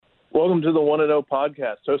Welcome to the 1-0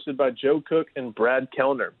 podcast, hosted by Joe Cook and Brad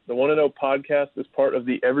Kellner. The 1-0 podcast is part of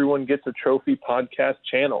the Everyone Gets a Trophy podcast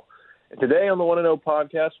channel. And today on the 1-0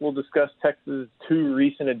 podcast, we'll discuss Texas' two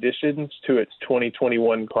recent additions to its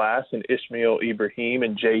 2021 class in Ishmael Ibrahim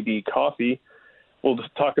and J.D. Coffey. We'll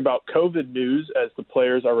just talk about COVID news as the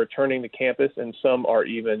players are returning to campus and some are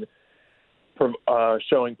even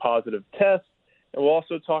showing positive tests. And we'll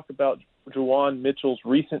also talk about Juwan Mitchell's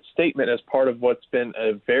recent statement as part of what's been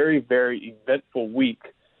a very, very eventful week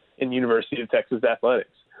in University of Texas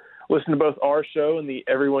athletics. Listen to both our show and the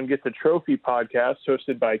Everyone Gets a Trophy podcast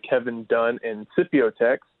hosted by Kevin Dunn and Scipio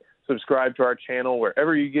Tex. Subscribe to our channel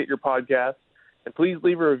wherever you get your podcasts, and please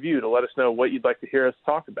leave a review to let us know what you'd like to hear us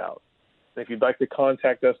talk about. And if you'd like to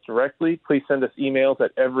contact us directly, please send us emails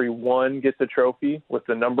at everyonegetsaTrophy with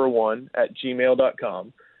the number 1 at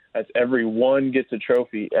gmail.com. That's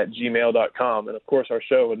everyonegetsaTrophy@gmail.com. And, of course, our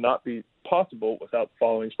show would not be possible without the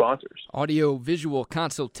following sponsors. Audio-visual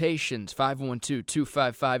consultations,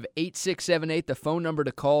 512-255-8678, the phone number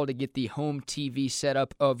to call to get the home TV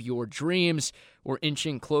setup of your dreams. We're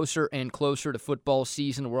inching closer and closer to football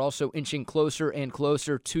season. We're also inching closer and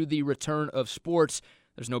closer to the return of sports.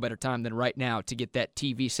 There's no better time than right now to get that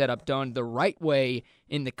TV setup done the right way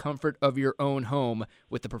in the comfort of your own home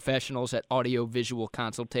with the professionals at Audio Visual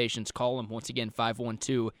Consultations. Call them, once again,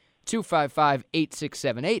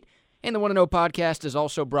 512-255-8678. And the 1-0 podcast is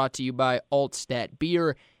also brought to you by Altstat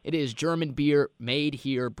Beer. It is German beer made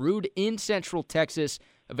here, brewed in Central Texas,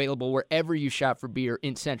 available wherever you shop for beer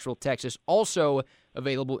in Central Texas. Also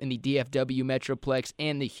available in the DFW Metroplex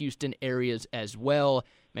and the Houston areas as well.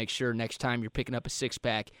 Make sure next time you're picking up a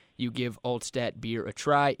six-pack, you give Altstat Beer a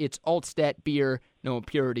try. It's Altstat Beer, no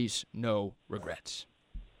impurities, no regrets.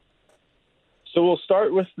 So we'll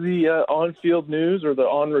start with the on-field news or the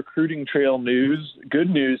on-recruiting trail news. Good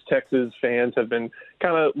news Texas fans have been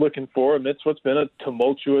kind of looking for amidst what's been a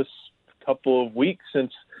tumultuous couple of weeks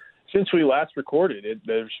since we last recorded.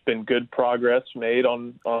 There's been good progress made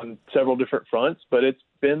on several different fronts, but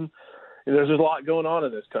there's a lot going on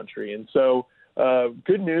in this country. And so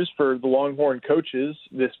good news for the Longhorn coaches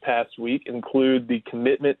this past week include the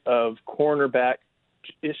commitment of cornerback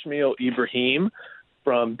Ishmael Ibrahim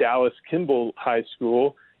from Dallas Kimball High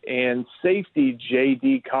School and safety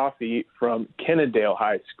J.D. Coffey from Kennedale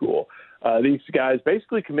High School. These guys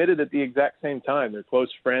basically committed at the exact same time. They're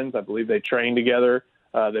close friends. I believe they train together.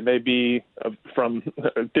 They may be from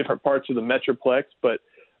different parts of the Metroplex, but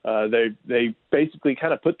they basically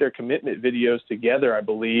kind of put their commitment videos together, I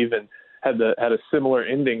believe, and had a similar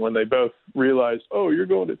ending when they both realized, oh, you're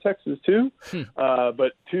going to Texas too?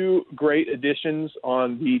 But two great additions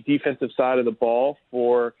on the defensive side of the ball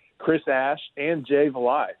for Chris Ash and Jay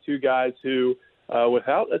Valai, two guys who,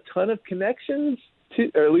 without a ton of connections,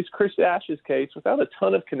 or at least Chris Ash's case, without a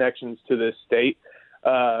ton of connections to this state,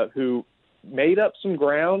 who made up some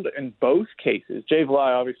ground in both cases. Jay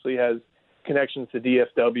Valai obviously has connections to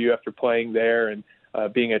DFW after playing there and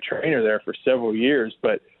being a trainer there for several years,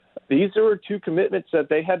 but these were two commitments that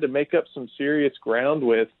they had to make up some serious ground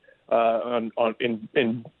with in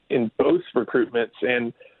both recruitments,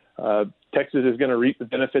 and Texas is going to reap the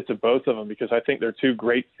benefits of both of them because I think they're two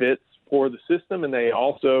great fits for the system, and they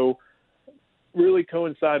also really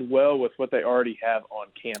coincide well with what they already have on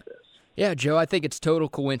campus. Yeah, Joe, I think it's total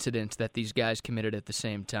coincidence that these guys committed at the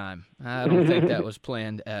same time. I don't think that was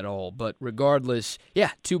planned at all. But regardless,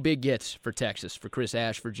 yeah, two big gets for Texas, for Chris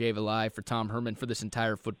Ash, for Jay Valai, for Tom Herman, for this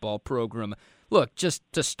entire football program. Look, just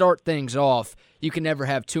to start things off, you can never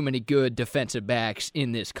have too many good defensive backs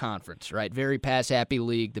in this conference, right? Very pass-happy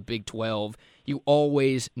league, the Big 12. You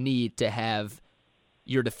always need to have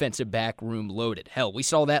your defensive back room loaded. Hell, we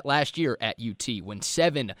saw that last year at UT when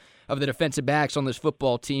 7 of the defensive backs on this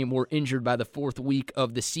football team were injured by the 4th week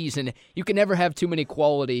of the season. You can never have too many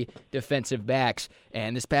quality defensive backs,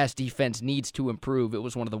 and this pass defense needs to improve. It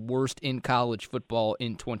was one of the worst in college football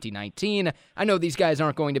in 2019. I know these guys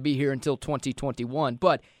aren't going to be here until 2021,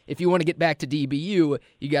 but if you want to get back to DBU,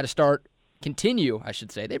 you got to continue, I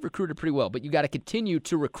should say. They've recruited pretty well, but you got to continue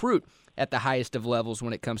to recruit at the highest of levels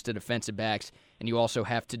when it comes to defensive backs, and you also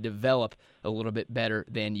have to develop a little bit better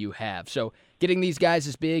than you have. So getting these guys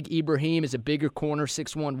is big. Ibrahim is a bigger corner,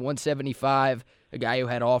 6'1", 175, a guy who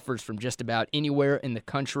had offers from just about anywhere in the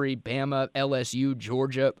country, Bama, LSU,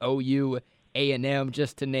 Georgia, OU, A&M,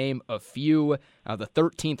 just to name a few. The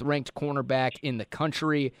 13th ranked cornerback in the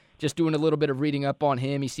country. Just doing a little bit of reading up on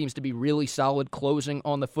him. He seems to be really solid closing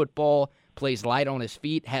on the football, plays light on his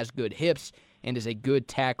feet, has good hips, and is a good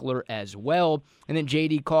tackler as well. And then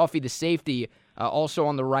J.D. Coffey, the safety, also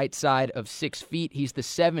on the right side of 6 feet. He's the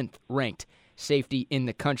 7th ranked safety in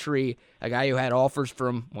the country, a guy who had offers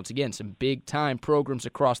from, once again, some big-time programs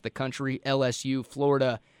across the country, LSU,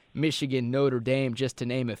 Florida, Michigan, Notre Dame, just to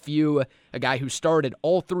name a few. A guy who started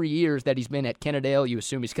all 3 years that he's been at Kennedale. You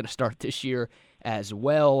assume he's going to start this year as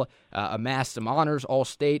well. Amassed some honors,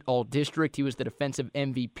 all-state, all-district. He was the defensive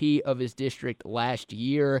MVP of his district last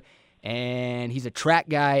year. And he's a track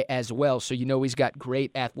guy as well, so you know he's got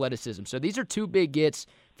great athleticism. So these are two big gets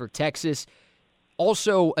for Texas.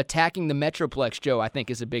 Also, attacking the Metroplex, Joe, I think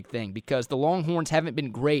is a big thing because the Longhorns haven't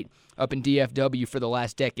been great up in DFW for the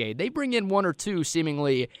last decade. They bring in one or two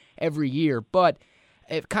seemingly every year, but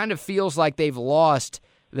it kind of feels like they've lost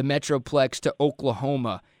the Metroplex to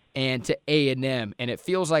Oklahoma and to A&M, and it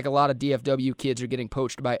feels like a lot of DFW kids are getting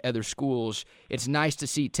poached by other schools. It's nice to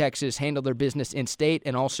see Texas handle their business in-state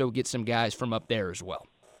and also get some guys from up there as well.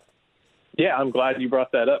 Yeah, I'm glad you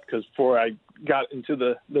brought that up because before I got into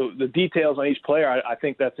the details on each player, I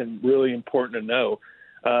think that's really important to know.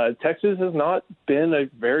 Texas has not been a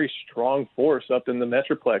very strong force up in the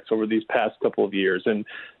Metroplex over these past couple of years, and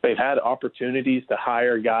they've had opportunities to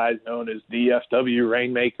hire guys known as DFW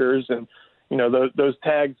Rainmakers, and you know those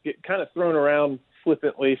tags get kind of thrown around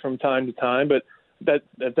flippantly from time to time, but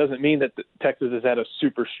that doesn't mean that Texas has had a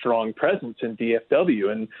super strong presence in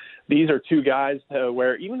DFW. And these are two guys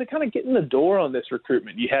where even to kind of get in the door on this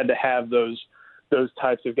recruitment, you had to have those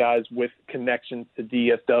types of guys with connections to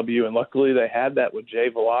DFW. And luckily they had that with Jay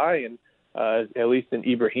Valai. And at least in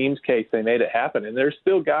Ibrahim's case, they made it happen. And there's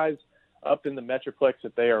still guys up in the Metroplex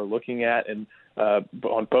that they are looking at and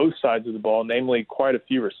on both sides of the ball, namely quite a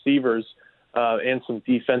few receivers and some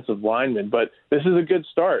defensive linemen. But this is a good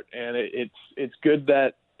start, and it's good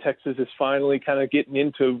that Texas is finally kind of getting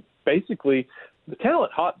into basically the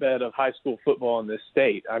talent hotbed of high school football in this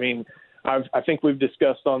state. I mean, I think we've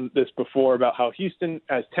discussed on this before about how Houston,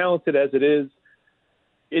 as talented as it is,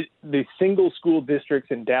 the single school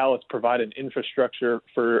districts in Dallas provide an infrastructure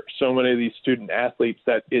for so many of these student athletes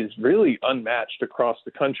that is really unmatched across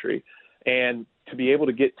the country. And to be able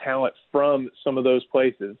to get talent from some of those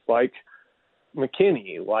places like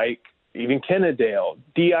McKinney, like even Kennedale,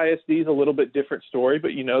 DISD is a little bit different story,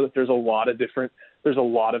 but you know that there's a lot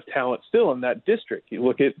of talent still in that district. You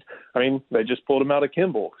look at, I mean, they just pulled them out of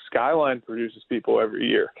Kimball. Skyline produces people every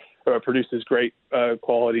year, or produces great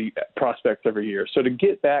quality prospects every year. So to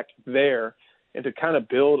get back there and to kind of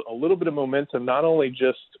build a little bit of momentum, not only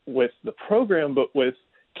just with the program, but with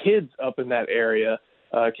kids up in that area,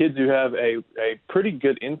 kids who have a pretty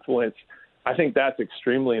good influence, I think that's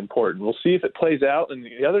extremely important. We'll see if it plays out. And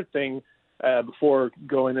the other thing, before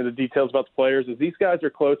going into the details about the players, is these guys are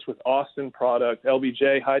close with Austin Product,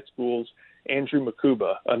 LBJ High School's Andrew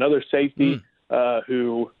Makuba, another safety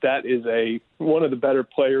who that is one of the better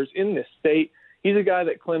players in this state. He's a guy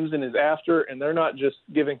that Clemson is after, and they're not just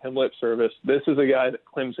giving him lip service. This is a guy that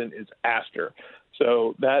Clemson is after.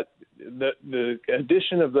 So that the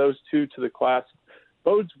addition of those two to the class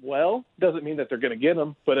bodes well. Doesn't mean that they're going to get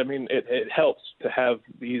them, but I mean it helps to have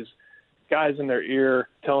these guys in their ear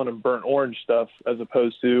telling them burnt orange stuff as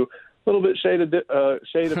opposed to a little bit shade of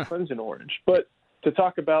Clemson orange. But to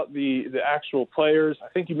talk about the actual players, I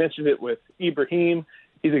think you mentioned it with Ibrahim.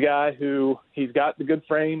 He's a guy who he's got the good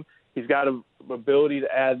frame. He's got an ability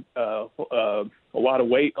to add a lot of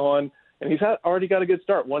weight on, and he's already got a good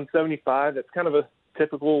start, 175. That's kind of a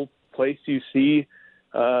typical place you see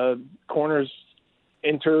corners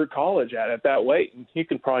enter college at that weight, and he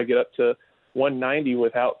can probably get up to 190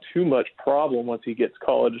 without too much problem once he gets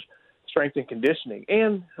college strength and conditioning.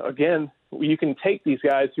 And again, you can take these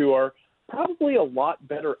guys who are probably a lot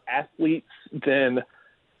better athletes than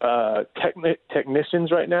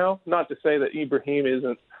technicians right now. Not to say that Ibrahim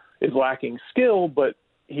is lacking skill, but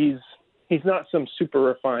he's not some super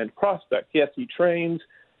refined prospect. Yes, he trains.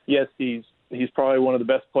 Yes, he's probably one of the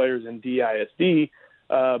best players in DISD.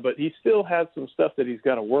 But he still has some stuff that he's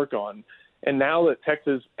got to work on. And now that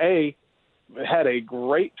Texas had a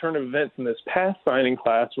great turn of events in this past signing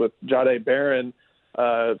class with Jahdae Barron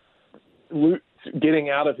getting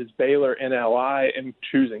out of his Baylor NLI and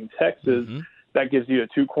choosing Texas, that gives you a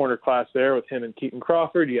two-corner class there with him and Keaton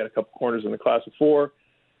Crawford. You got a couple corners in the class of 4.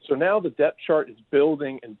 So now the depth chart is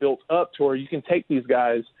building and built up to where you can take these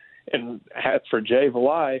guys and, for Jay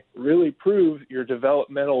Valai, really prove your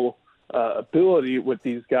developmental ability with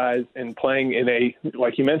these guys and playing in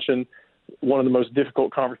like you mentioned, one of the most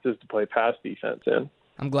difficult conferences to play pass defense in.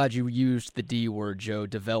 I'm glad you used the D word, Joe,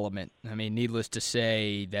 development. I mean, needless to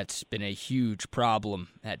say, that's been a huge problem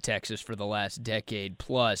at Texas for the last decade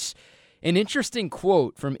plus. An interesting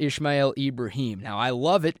quote from Ismail Ibrahim. Now, I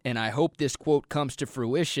love it, and I hope this quote comes to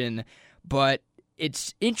fruition, but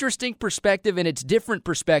it's interesting perspective, and it's different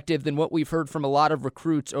perspective than what we've heard from a lot of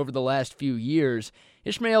recruits over the last few years.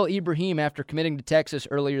 Ismail Ibrahim, after committing to Texas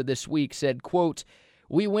earlier this week, said, quote,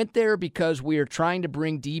 "We went there because we are trying to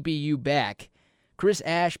bring DBU back. Chris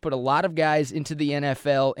Ash put a lot of guys into the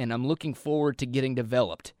NFL, and I'm looking forward to getting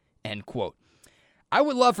developed," end quote. I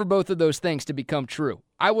would love for both of those things to become true.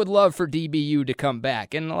 I would love for DBU to come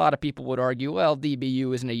back, and a lot of people would argue, well,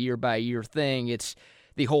 DBU isn't a year-by-year thing. It's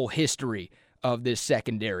the whole history of this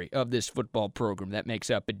secondary, of this football program that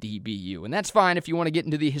makes up a DBU. And that's fine if you want to get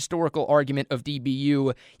into the historical argument of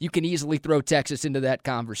DBU. You can easily throw Texas into that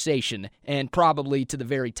conversation, and probably to the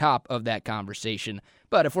very top of that conversation.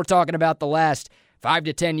 But if we're talking about the last 5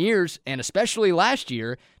 to 10 years, and especially last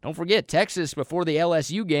year, don't forget Texas, before the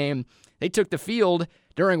LSU game, they took the field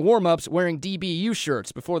during warm-ups wearing DBU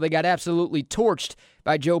shirts before they got absolutely torched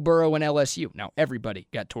by Joe Burrow and LSU. Now, everybody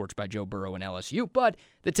got torched by Joe Burrow and LSU, but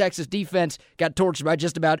the Texas defense got torched by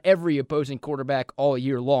just about every opposing quarterback all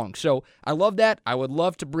year long. So I love that. I would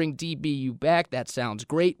love to bring DBU back. That sounds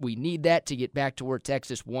great. We need that to get back to where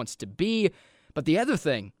Texas wants to be. But the other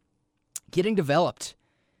thing, getting developed,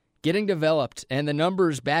 and the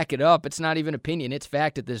numbers back it up. It's not even opinion, it's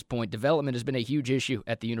fact at this point. Development has been a huge issue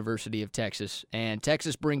at the University of Texas, and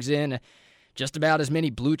Texas brings in just about as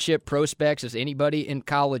many blue-chip prospects as anybody in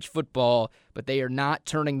college football, but they are not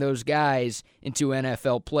turning those guys into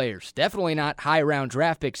NFL players. Definitely not high-round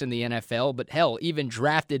draft picks in the NFL, but hell, even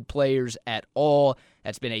drafted players at all.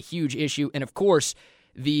 That's been a huge issue, and of course,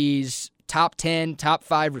 these top 10, top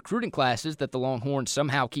 5 recruiting classes that the Longhorns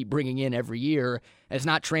somehow keep bringing in every year is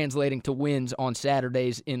not translating to wins on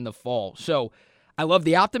Saturdays in the fall. So I love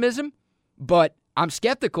the optimism, but I'm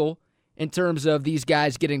skeptical in terms of these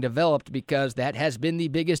guys getting developed because that has been the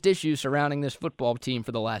biggest issue surrounding this football team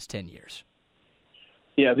for the last 10 years.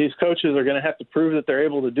 Yeah, these coaches are going to have to prove that they're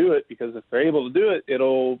able to do it, because if they're able to do it,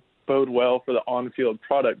 it'll bode well for the on-field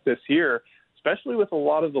product this year, especially with a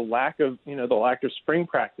lot of the lack of spring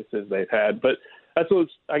practices they've had. But that's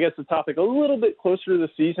what's, I guess, the topic a little bit closer to the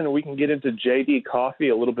season, and we can get into J.D. Coffee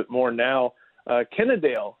a little bit more now.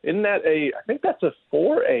 Kennedale, isn't that I think that's a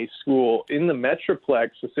 4A school in the Metroplex,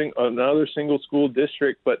 another single school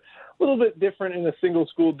district, but a little bit different in the single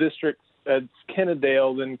school district at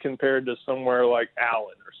Kennedale than compared to somewhere like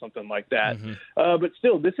Allen or something like that. Mm-hmm. But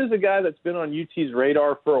still, this is a guy that's been on UT's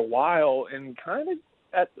radar for a while, and kind of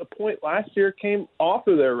at a point last year came off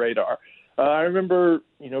of their radar. I remember,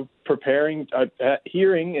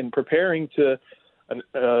 hearing and preparing to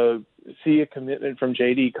see a commitment from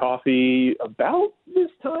J.D. Coffee about this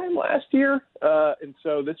time last year. And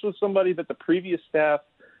so this was somebody that the previous staff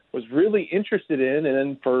was really interested in, and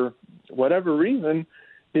then for whatever reason,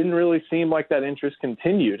 didn't really seem like that interest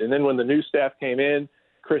continued. And then when the new staff came in,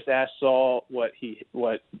 Chris Ash saw what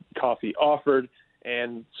Coffee offered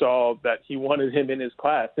and saw that he wanted him in his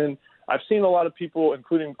class. And I've seen a lot of people,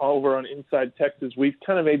 including over on Inside Texas, we've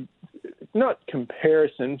kind of made, not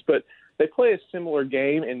comparisons, but they play a similar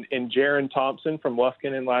game in Jaron Thompson from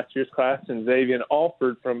Lufkin in last year's class and Xavier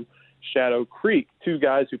Alford from Shadow Creek, two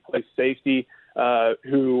guys who play safety,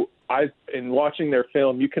 who in watching their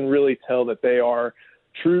film, you can really tell that they are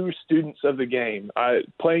true students of the game.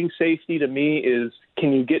 Playing safety to me is,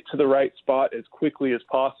 can you get to the right spot as quickly as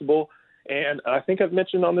possible? And I think I've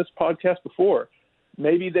mentioned on this podcast before,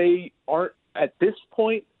 maybe they aren't at this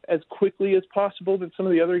point as quickly as possible than some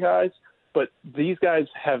of the other guys, but these guys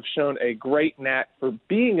have shown a great knack for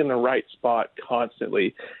being in the right spot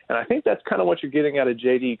constantly. And I think that's kind of what you're getting out of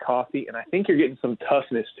J.D. Coffee, and I think you're getting some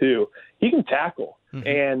toughness too. He can tackle,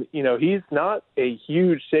 and, he's not a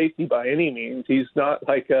huge safety by any means. He's not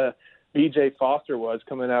like B.J. Foster was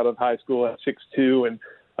coming out of high school at 6'2", and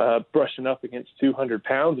brushing up against 200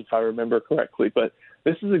 pounds, if I remember correctly. But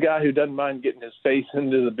this is a guy who doesn't mind getting his face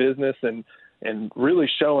into the business and really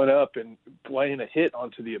showing up and playing a hit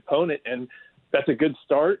onto the opponent. And that's a good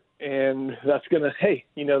start. And that's going to,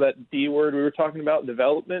 that D word we were talking about,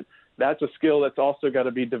 development, that's a skill that's also got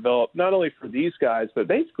to be developed, not only for these guys, but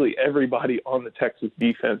basically everybody on the Texas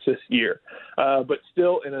defense this year. But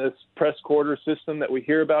still, in this press quarter system that we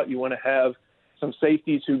hear about, you want to have some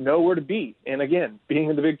safeties who know where to be. And again, being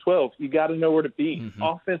in the Big 12, you got to know where to be. Mm-hmm.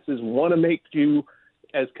 Offenses want to make you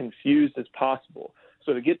as confused as possible.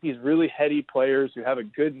 So to get these really heady players who have a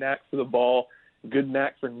good knack for the ball, good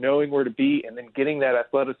knack for knowing where to be, and then getting that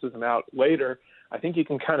athleticism out later, I think you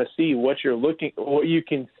can kind of see what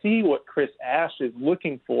Chris Ash is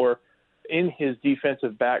looking for in his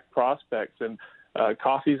defensive back prospects. And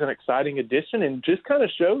Coffey's an exciting addition and just kind of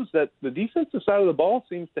shows that the defensive side of the ball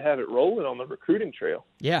seems to have it rolling on the recruiting trail.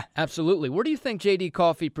 Yeah, absolutely. Where do you think J.D.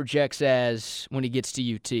 Coffey projects as when he gets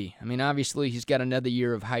to UT? I mean, obviously he's got another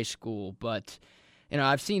year of high school, but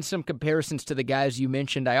I've seen some comparisons to the guys you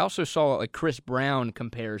mentioned. I also saw a Chris Brown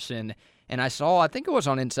comparison, and I think it was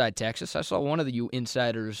on Inside Texas, I saw one of you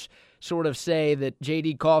insiders sort of say that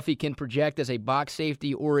J.D. Coffey can project as a box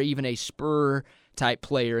safety or even a spur-type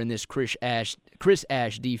player in this Chris Ash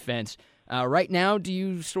defense. Right now, do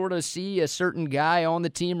you sort of see a certain guy on the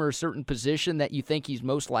team or a certain position that you think he's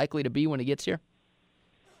most likely to be when he gets here?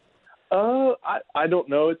 I don't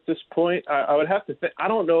know at this point. I would have to think. I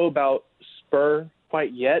don't know about spur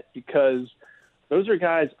quite yet because those are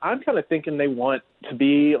guys I'm kind of thinking they want to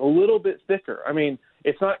be a little bit thicker. I mean,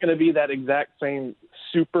 it's not going to be that exact same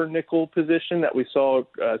super nickel position that we saw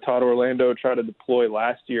Todd Orlando try to deploy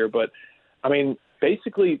last year. But, I mean,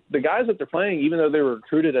 basically the guys that they're playing, even though they were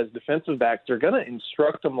recruited as defensive backs, they're going to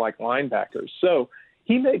instruct them like linebackers. So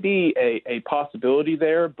he may be a possibility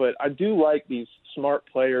there, but I do like these smart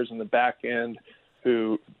players in the back end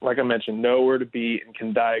who, like I mentioned, know where to be and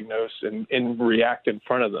can diagnose and react in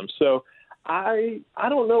front of them. So I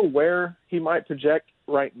don't know where he might project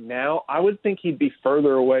right now. I would think he'd be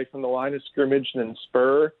further away from the line of scrimmage than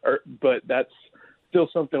spur, but that's still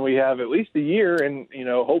something we have at least a year and,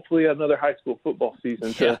 hopefully another high school football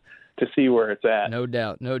season to see where it's at. No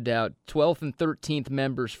doubt. 12th and 13th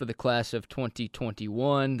members for the class of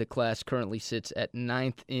 2021. The class currently sits at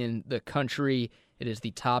 9th in the country. It is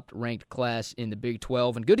the top-ranked class in the Big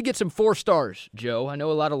 12. And good to get some 4 stars, Joe. I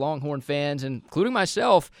know a lot of Longhorn fans, including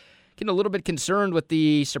myself, getting a little bit concerned with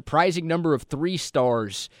the surprising number of 3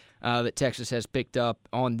 stars that Texas has picked up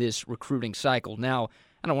on this recruiting cycle. Now,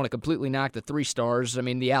 I don't want to completely knock the 3 stars. I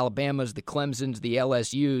mean, the Alabamas, the Clemsons, the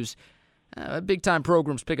LSUs, big-time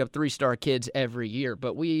programs pick up 3-star kids every year.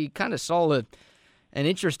 But we kind of saw an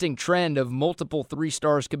interesting trend of multiple 3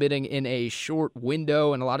 stars committing in a short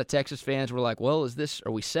window, and a lot of Texas fans were like, well,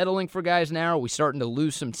 are we settling for guys now? Are we starting to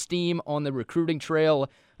lose some steam on the recruiting trail?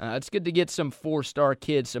 It's good to get some 4-star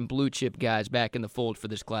kids, some blue-chip guys back in the fold for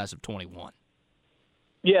this class of 21.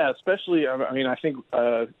 Yeah, especially, I think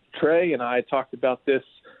Trey and I talked about this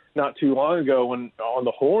not too long ago when on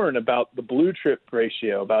the Horn about the blue chip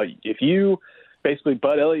ratio, about if you basically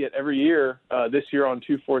Bud Elliott every year, this year on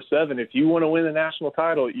 247, if you want to win the national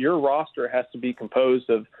title, your roster has to be composed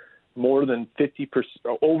of more than 50%,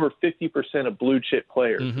 over 50% of blue chip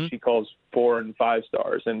players, which he calls 4 and 5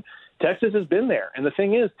 stars. And Texas has been there. And the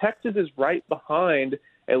thing is, Texas is right behind,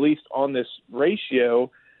 at least on this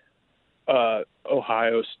ratio,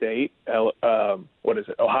 Ohio State,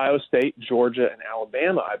 Ohio State, Georgia, and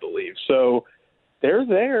Alabama, I believe. So they're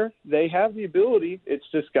there. They have the ability. It's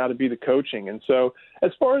just got to be the coaching. And so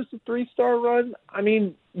as far as the 3-star run, I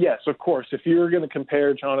mean, yes, of course, if you're going to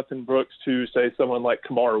compare Jonathan Brooks to, say, someone like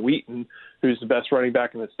Kamar Wheaton, who's the best running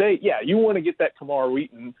back in the state, yeah, you want to get that Kamar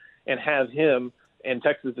Wheaton and have him, and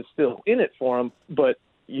Texas is still in it for him, but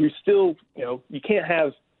you still, you can't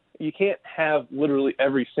have literally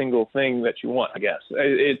every single thing that you want, I guess.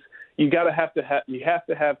 You have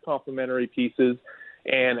to have complementary pieces.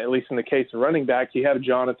 And at least in the case of running backs, you have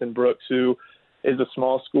Jonathan Brooks, who is a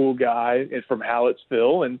small school guy from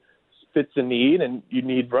Hallettsville and fits the need, and you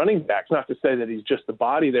need running backs. Not to say that he's just the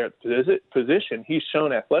body there at the position. He's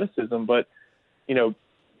shown athleticism, but,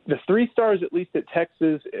 the 3 stars, at least at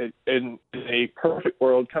Texas, in a perfect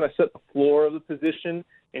world, kind of set the floor of the position,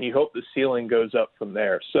 and you hope the ceiling goes up from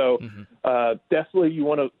there. So definitely you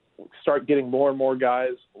want to start getting more and more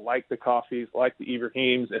guys like the Coffeys, like the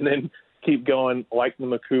Ibrahims, and then keep going like the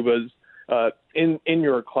Makubas in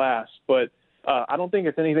your class. But I don't think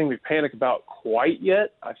it's anything to panic about quite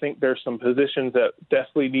yet. I think there's some positions that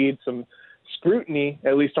definitely need some scrutiny,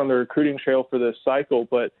 at least on the recruiting trail for this cycle.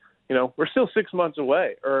 But, we're still 6 months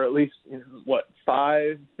away, or at least,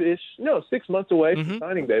 5-ish? No, 6 months away from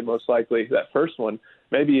signing day, most likely, that first one,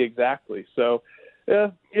 maybe exactly. So,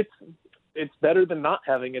 yeah, it's better than not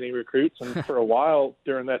having any recruits. And for a while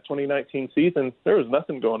during that 2019 season, there was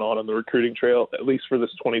nothing going on the recruiting trail, at least for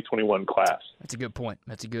this 2021 class. That's a good point.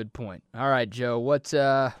 All right, Joe, what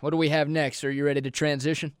do we have next? Are you ready to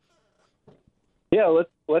transition? Yeah,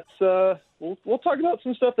 let's we'll talk about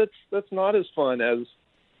some stuff that's not as fun as,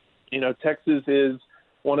 Texas is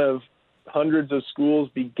one of hundreds of schools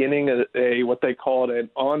beginning a what they call an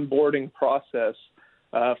onboarding process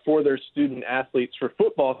for their student athletes for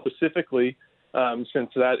football specifically, since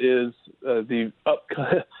that is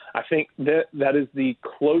I think that is the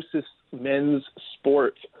closest men's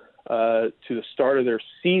sport to the start of their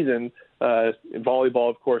season. Volleyball,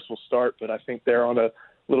 of course, will start, but I think they're on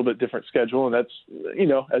little bit different schedule, and that's,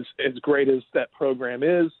 as great as that program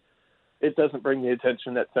is, it doesn't bring the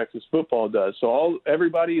attention that Texas football does. So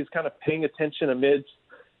everybody is kind of paying attention amidst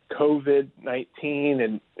COVID-19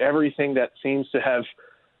 and everything that seems to have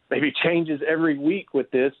maybe changes every week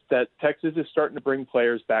with this, that Texas is starting to bring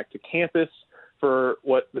players back to campus for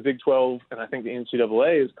what the Big 12 and I think the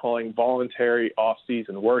NCAA is calling voluntary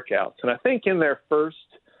off-season workouts. And I think when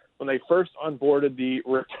they first onboarded the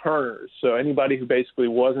returners, so anybody who basically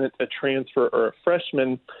wasn't a transfer or a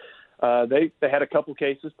freshman, they had a couple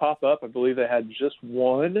cases pop up. I believe they had just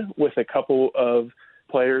one with a couple of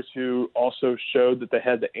players who also showed that they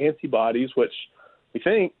had the antibodies, which we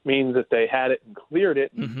think means that they had it and cleared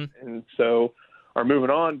it, and so are moving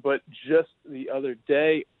on. But just the other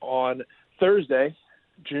day, on Thursday,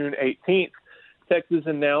 June 18th, Texas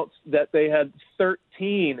announced that they had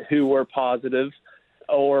 13 who were positive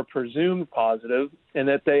or presumed positive, and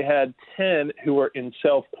that they had 10 who were in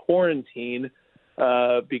self-quarantine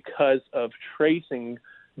because of tracing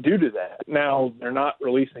due to that. Now, they're not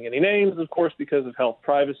releasing any names, of course, because of health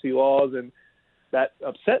privacy laws, and that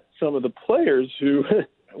upset some of the players who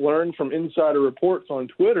learned from insider reports on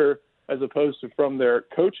Twitter as opposed to from their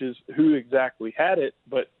coaches who exactly had it,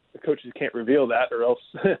 but the coaches can't reveal that, or else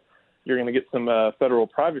you're going to get some federal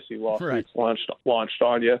privacy lawsuits launched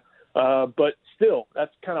on you. But still,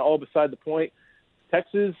 that's kind of all beside the point.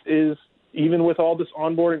 Texas is, even with all this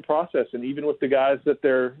onboarding process and even with the guys that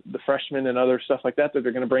they're the freshmen and other stuff like that they're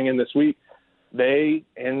going to bring in this week, they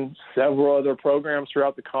and several other programs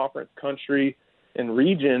throughout the conference, country, and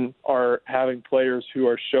region are having players who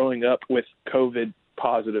are showing up with COVID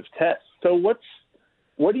positive tests. So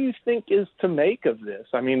what do you think is to make of this?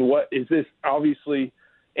 I mean, what is this? Obviously,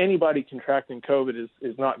 anybody contracting COVID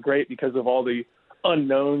is not great because of all the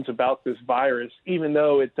unknowns about this virus, even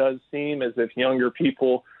though it does seem as if younger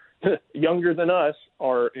people, younger than us,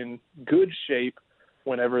 are in good shape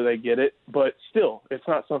whenever they get it. But still, it's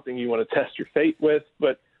not something you want to test your fate with.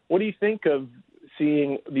 But what do you think of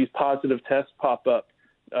seeing these positive tests pop up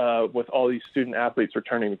with all these student athletes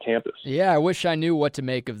returning to campus? Yeah, I wish I knew what to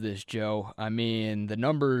make of this, Joe. I mean, the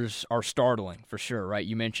numbers are startling for sure, right?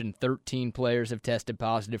 You mentioned 13 players have tested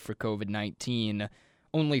positive for COVID-19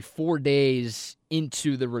 only 4 days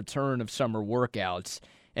into the return of summer workouts.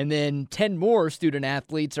 And then 10 more student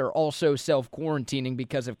athletes are also self-quarantining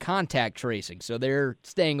because of contact tracing. So they're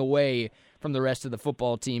staying away from the rest of the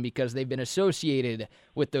football team because they've been associated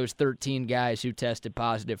with those 13 guys who tested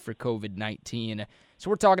positive for COVID-19. So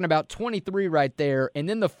we're talking about 23 right there. And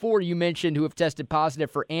then the 4 you mentioned who have tested positive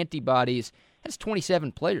for antibodies, that's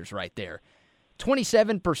 27 players right there.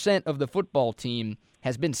 27% of the football team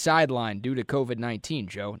has been sidelined due to COVID-19,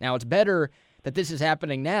 Joe. Now, it's better that this is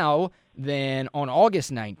happening now than on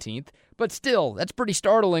August 19th, but still, that's pretty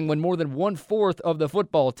startling when more than 1/4 of the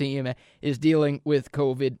football team is dealing with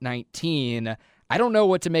COVID-19. I don't know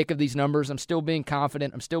what to make of these numbers. I'm still being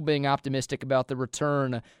confident. I'm still being optimistic about the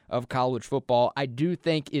return of college football. I do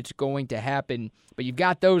think it's going to happen, but you've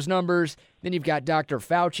got those numbers. Then you've got Dr.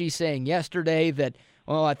 Fauci saying yesterday that,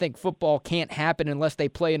 well, I think football can't happen unless they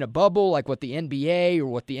play in a bubble like what the NBA or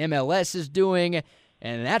what the MLS is doing.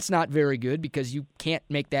 And that's not very good because you can't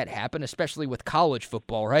make that happen, especially with college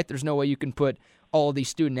football, right? There's no way you can put all of these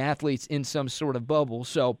student athletes in some sort of bubble.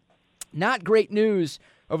 So not great news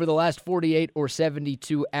over the last 48 or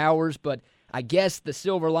 72 hours, but I guess the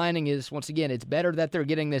silver lining is, once again, it's better that they're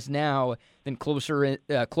getting this now than closer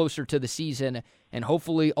to the season, and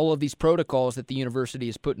hopefully all of these protocols that the university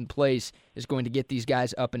has put in place is going to get these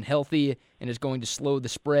guys up and healthy and is going to slow the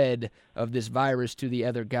spread of this virus to the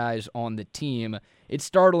other guys on the team. It's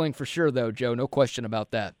startling for sure, though, Joe, no question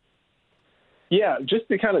about that. Yeah, just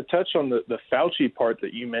to kind of touch on the Fauci part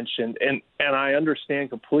that you mentioned, and I understand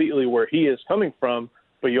completely where he is coming from,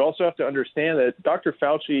 but you also have to understand that Dr.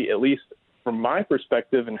 Fauci, at least from my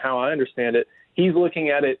perspective and how I understand it, he's looking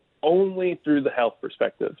at it only through the health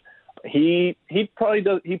perspective. He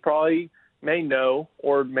probably may know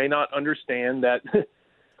or may not understand that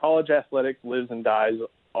college athletics lives and dies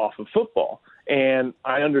off of football. And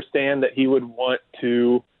I understand that he would want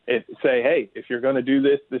to say, hey, if you're going to do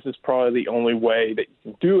this, this is probably the only way that you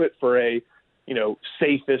can do it for a,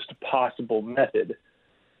 safest possible method.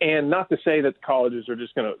 And not to say that colleges are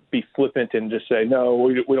just going to be flippant and just say, no,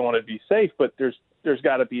 we don't want to be safe, but there's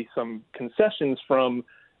got to be some concessions from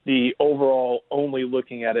the overall only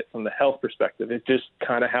looking at it from the health perspective. It's just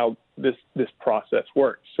kind of how this process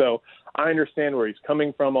works. So I understand where he's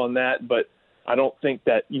coming from on that, but I don't think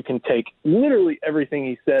that you can take literally everything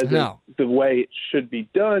he says as the way it should be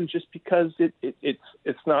done, just because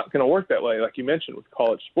it's not going to work that way, like you mentioned with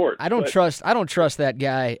college sports. I don't trust that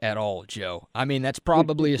guy at all, Joe. I mean, that's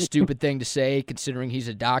probably a stupid thing to say, considering he's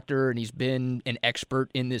a doctor and he's been an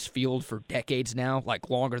expert in this field for decades now, like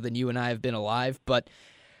longer than you and I have been alive. But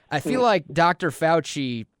I feel like Dr.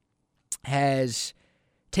 Fauci has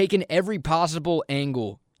taken every possible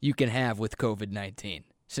angle you can have with COVID-19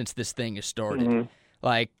 since this thing has started. Mm-hmm.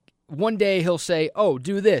 Like, one day he'll say, oh,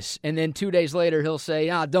 do this. And then 2 days later he'll say,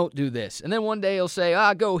 don't do this. And then one day he'll say,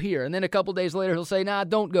 go here. And then a couple days later he'll say,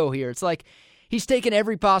 don't go here. It's like he's taken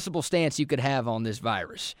every possible stance you could have on this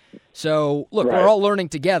virus. So, look, We're all learning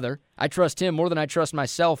together. I trust him more than I trust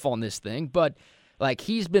myself on this thing. But, like,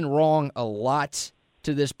 he's been wrong a lot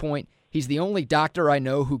to this point. He's the only doctor I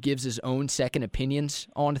know who gives his own second opinions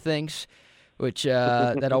on things, which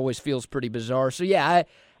that always feels pretty bizarre. So, yeah,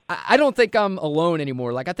 I don't think I'm alone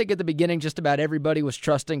anymore. Like, I think at the beginning just about everybody was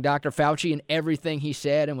trusting Dr. Fauci and everything he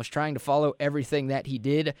said and was trying to follow everything that he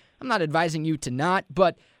did. I'm not advising you to not,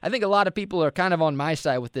 but I think a lot of people are kind of on my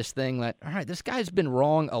side with this thing that, all right, this guy's been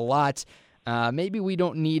wrong a lot. Maybe we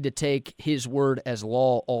don't need to take his word as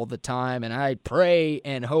law all the time, and I pray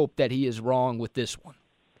and hope that he is wrong with this one.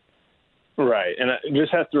 Right, and I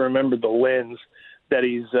just have to remember the lens that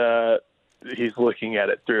he's looking at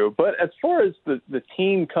it through. But as far as the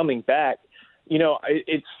team coming back,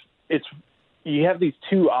 it's you have these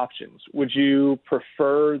two options. Would you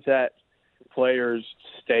prefer that players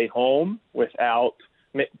stay home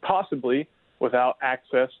possibly without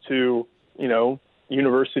access to,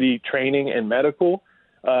 university training and medical,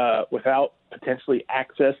 without potentially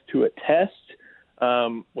access to a test,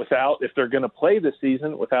 without, if they're going to play this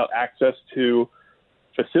season, without access to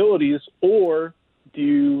facilities, or do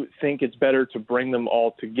you think it's better to bring them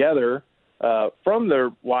all together from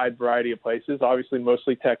their wide variety of places, obviously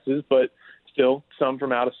mostly Texas, but still some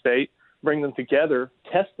from out of state, bring them together,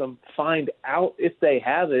 test them, find out if they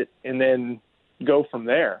have it, and then go from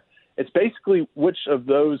there? It's basically which of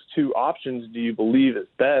those two options do you believe is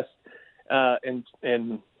best? And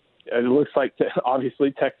it looks like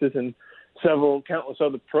obviously Texas and countless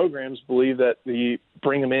other programs believe that the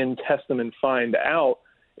bring them in, test them, and find out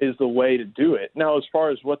is the way to do it. Now, as far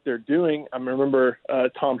as what they're doing, I remember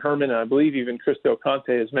Tom Herman, and I believe even Chris Del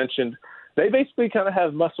Conte has mentioned, they basically kind of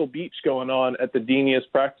have Muscle Beach going on at the Denius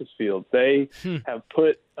practice field. They have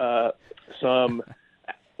put some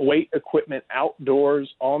weight equipment outdoors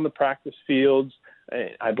on the practice fields,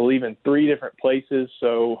 I believe in 3 different places,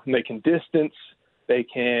 so they can distance, they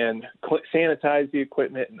can sanitize the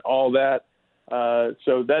equipment and all that.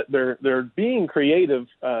 So that they're being creative,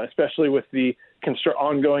 especially with the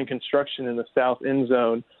ongoing construction in the south end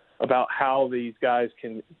zone, about how these guys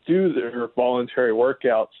can do their voluntary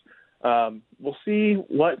workouts. We'll see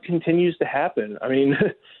what continues to happen. I mean,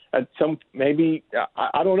 I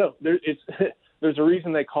don't know. There's a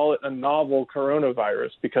reason they call it a novel coronavirus,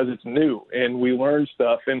 because it's new and we learn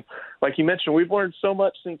stuff. And like you mentioned, we've learned so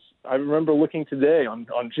much since I remember looking today on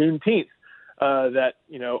Juneteenth, that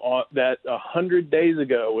 100 days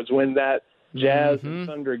ago was when that Jazz and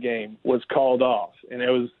Thunder game was called off. And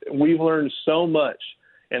we've learned so much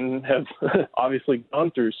and have obviously gone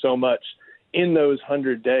through so much in those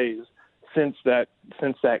 100 days since that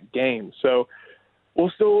game. So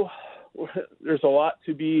there's a lot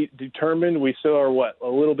to be determined. We still are a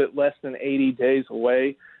little bit less than 80 days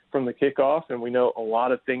away from the kickoff, and we know a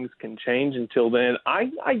lot of things can change until then.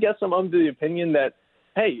 I guess I'm under the opinion that,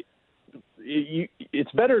 hey,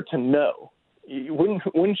 it's better to know.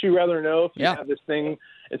 Wouldn't you rather know if you have this thing?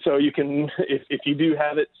 And so you can, if you do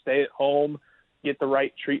have it, stay at home, get the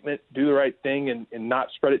right treatment, do the right thing, and not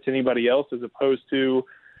spread it to anybody else, as opposed to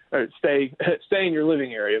stay in your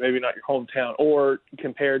living area, maybe not your hometown, or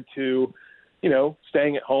compared to,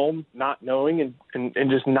 staying at home, not knowing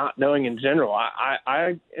and just not knowing in general.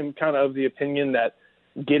 I am kind of the opinion that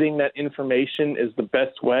getting that information is the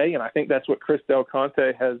best way, and I think that's what Chris Del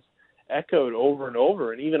Conte has echoed over and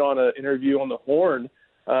over, and even on an interview on the Horn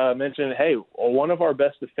mentioned, hey, one of our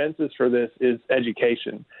best defenses for this is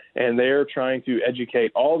education, and they're trying to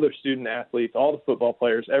educate all their student athletes, all the football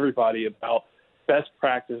players, everybody about best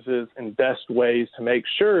practices and best ways to make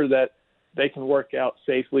sure that they can work out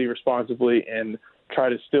safely, responsibly, and try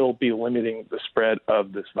to still be limiting the spread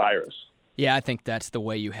of this virus. Yeah, I think that's the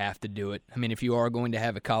way you have to do it. I mean, if you are going to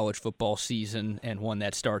have a college football season and one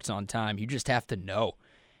that starts on time, you just have to know.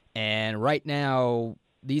 And right now,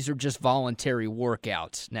 these are just voluntary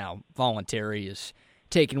workouts. Now, voluntary is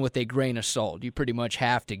taken with a grain of salt. You pretty much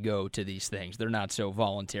have to go to these things. They're not so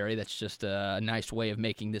voluntary. That's just a nice way of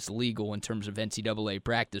making this legal in terms of NCAA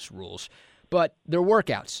practice rules. but they're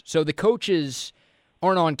workouts. So the coaches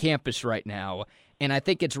aren't on campus right now, and I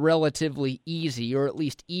think it's relatively easy, or at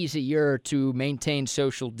least easier, to maintain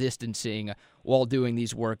social distancing while doing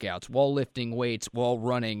these workouts, while lifting weights, while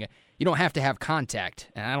running. You don't have to have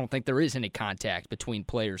contact, and I don't think there is any contact between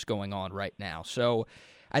players going on right now. So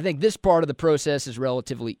I think this part of the process is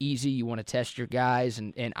relatively easy. You want to test your guys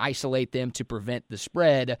and isolate them to prevent the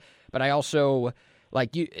spread. But I also,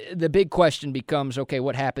 the big question becomes, okay,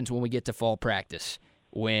 what happens when we get to fall practice?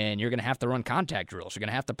 When you're going to have to run contact drills, you're going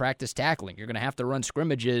to have to practice tackling, you're going to have to run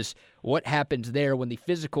scrimmages. What happens there when the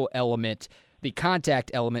physical element, the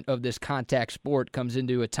contact element of this contact sport comes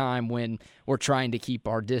into a time when we're trying to keep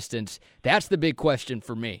our distance? That's the big question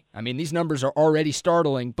for me. I mean, these numbers are already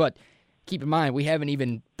startling, but keep in mind, we haven't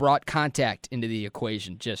even brought contact into the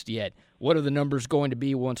equation just yet. What are the numbers going to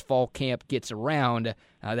be once fall camp gets around?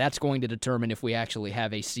 That's going to determine if we actually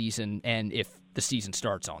have a season and if the season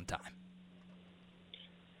starts on time.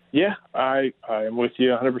 Yeah, I am with you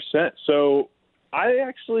 100%. So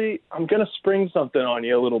I'm going to spring something on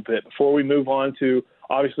you a little bit before we move on to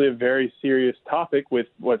obviously a very serious topic with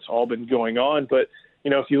what's all been going on. But,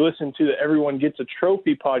 if you listen to the Everyone Gets a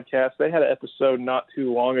Trophy podcast, they had an episode not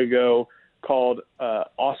too long ago called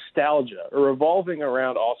Nostalgia, or revolving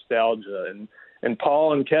around nostalgia. And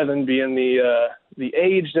Paul and Kevin, being the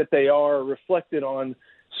age that they are, reflected on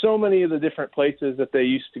so many of the different places that they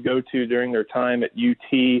used to go to during their time at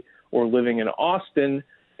UT or living in Austin.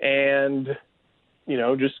 And,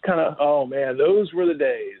 just kind of, oh, man, those were the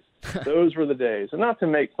days. Those were the days. And not to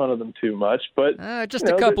make fun of them too much, but just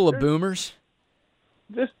a couple of boomers.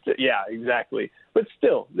 Yeah, exactly. But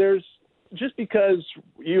still, there's just because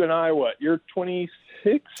you and I, you're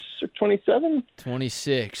 26 or 27?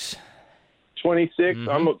 26. 26.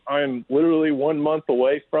 Mm-hmm. I'm literally 1 month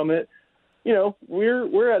away from it.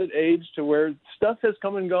 We're at an age to where stuff has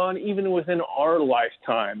come and gone even within our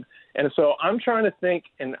lifetime. And so I'm trying to think,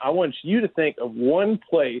 and I want you to think of one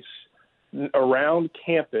place around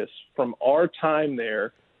campus from our time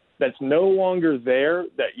there that's no longer there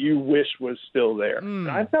that you wish was still there. And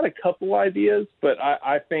I've got a couple ideas, but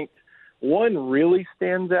I think one really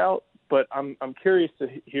stands out, but I'm curious to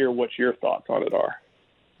hear what your thoughts on it are.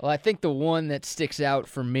 Well, I think the one that sticks out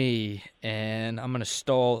for me, and I'm going to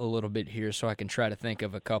stall a little bit here so I can try to think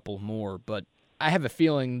of a couple more, but I have a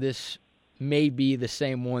feeling this may be the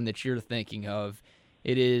same one that you're thinking of.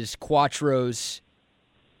 It is Quattro's,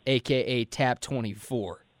 a.k.a. Tap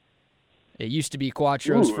 24. It used to be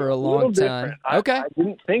Quattro's for a long time. Okay. I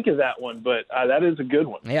didn't think of that one, but that is a good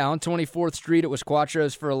one. Yeah, on 24th Street, it was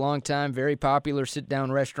Quattro's for a long time. Very popular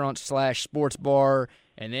sit-down restaurant / sports bar.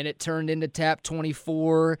 And then it turned into Tap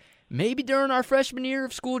 24, maybe during our freshman year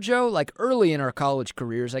of school, Joe, like early in our college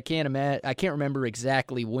careers. I can't remember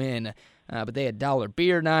exactly when, but they had dollar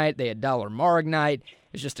beer night, they had dollar marg night.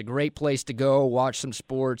 It was just a great place to go, watch some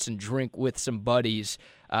sports, and drink with some buddies.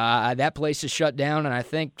 That place is shut down, and I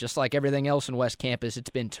think, just like everything else in West Campus, it's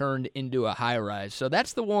been turned into a high-rise. So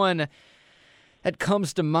that's the one that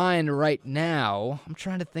comes to mind right now. I'm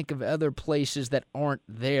trying to think of other places that aren't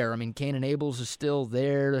there. I mean, Canon Abels is still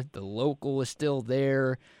there. The Local is still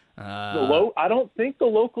there. I don't think the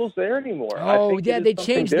Local's there anymore. Oh, yeah, they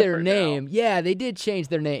changed their name. Now. Yeah, they did change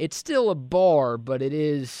their name. It's still a bar, but it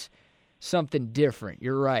is something different.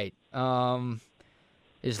 You're right.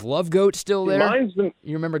 Is Love Goat still there? You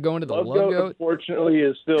remember going to the Love Goat? Unfortunately,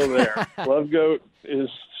 is still there. Love Goat is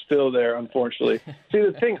still there, unfortunately. See,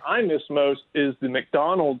 the thing I miss most is the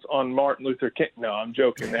McDonald's on Martin Luther King. No, I'm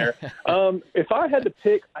joking there. If I had to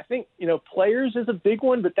pick, I think, Players is a big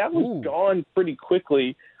one, but that was gone pretty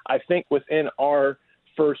quickly, I think, within our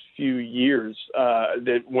first few years.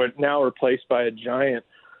 That were now replaced by a giant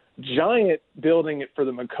building it for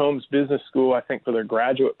the McCombs Business School, I think, for their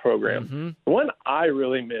graduate program. Mm-hmm. The one I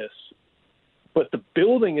really miss, but the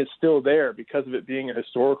building is still there because of it being a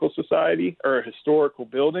historical society or a historical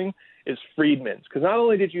building, is Friedman's. Because not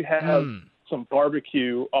only did you have some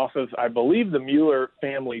barbecue off of, I believe, the Mueller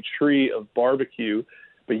family tree of barbecue,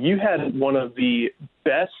 but you had one of the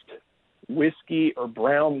best whiskey or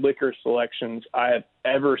brown liquor selections I have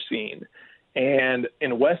ever seen. And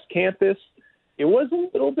in West Campus, it was a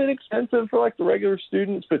little bit expensive for the regular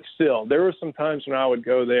students, but still, there were some times when I would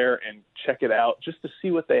go there and check it out just to see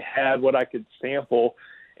what they had, what I could sample,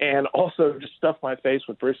 and also just stuff my face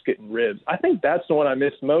with brisket and ribs. I think that's the one I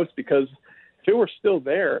miss most because if it were still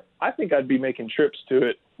there, I think I'd be making trips to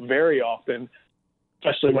it very often,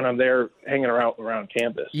 especially when I'm there hanging around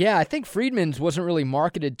campus. Yeah, I think Friedman's wasn't really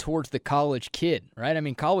marketed towards the college kid, right? I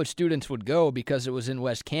mean, college students would go because it was in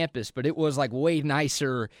West Campus, but it was way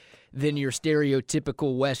nicer than your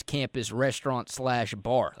stereotypical West Campus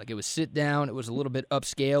restaurant/bar. Like, it was sit down, it was a little bit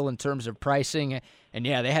upscale in terms of pricing, and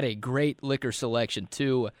yeah, they had a great liquor selection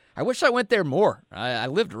too. I wish I went there more. I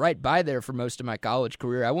lived right by there for most of my college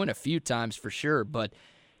career. I went a few times for sure, but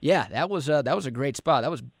yeah, that was a great spot.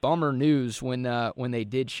 That was bummer news when they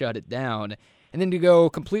did shut it down. And then to go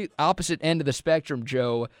complete opposite end of the spectrum,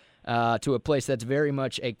 Joe, to a place that's very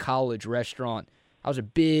much a college restaurant. I was a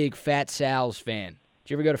big Fat Sal's fan.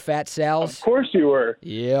 Did you ever go to Fat Sal's? Of course you were.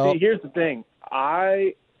 Yeah. See, here's the thing.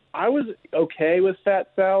 I was okay with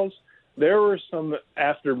Fat Sal's. There were some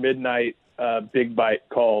after midnight Big Bite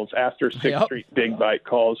calls, after 6th Street Big Bite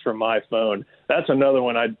calls from my phone. That's another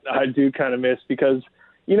one I do kind of miss because,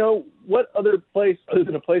 you know, what other place other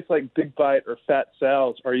than a place like Big Bite or Fat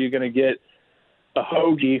Sal's are you going to get a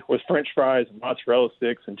hoagie with French fries and mozzarella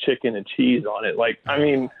sticks and chicken and cheese on it? Like, I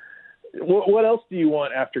mean, what else do you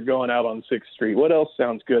want after going out on 6th Street? What else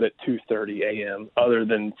sounds good at 2:30 a.m. other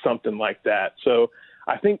than something like that? So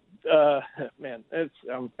I think, man,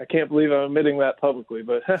 I can't believe I'm admitting that publicly,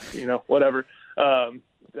 but, you know, whatever.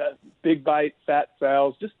 That Big Bite, Fat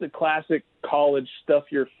Sal's, just the classic college stuff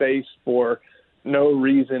your face for no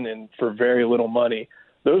reason and for very little money.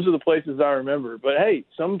 Those are the places I remember. But, hey,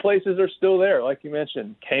 some places are still there. Like you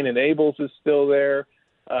mentioned, Cain and Abel's is still there.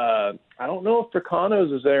 I don't know if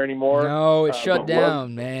Fricano's is there anymore. No, it shut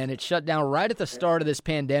down, man. It shut down right at the start of this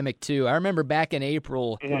pandemic, too. I remember back in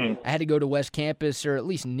April, I had to go to West Campus or at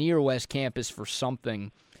least near West Campus for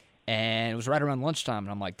something, and it was right around lunchtime.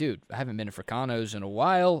 And I'm like, dude, I haven't been to Fricano's in a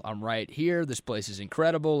while. I'm right here. This place is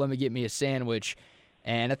incredible. Let me get me a sandwich.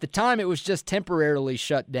 And at the time, it was just temporarily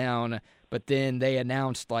shut down, but then they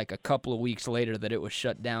announced like a couple of weeks later that it was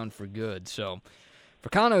shut down for good. So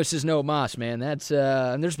Fricano's is no mas, man. That's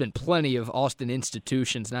and there's been plenty of Austin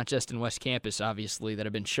institutions, not just in West Campus, obviously, that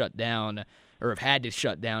have been shut down or have had to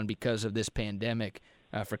shut down because of this pandemic.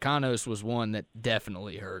 Fricano's was one that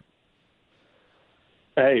definitely hurt.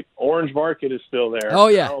 Hey, Orange Market is still there. Oh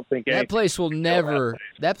yeah, I don't think that place will never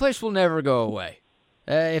go away.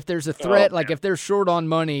 If there's a threat, like if they're short on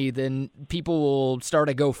money, then people will start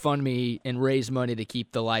a GoFundMe and raise money to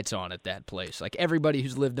keep the lights on at that place. Like everybody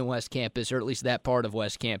who's lived in West Campus, or at least that part of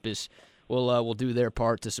West Campus, will do their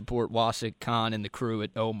part to support Wasik, Khan, and the crew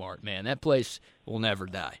at Omart. Man, that place will never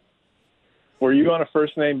die. Were you on a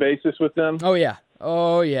first-name basis with them?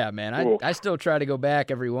 Oh, yeah, man. I still try to go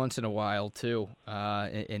back every once in a while, too,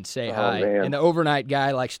 and say hi. Man. And the overnight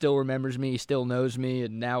guy, like, still remembers me, still knows me,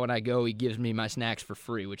 and now when I go, he gives me my snacks for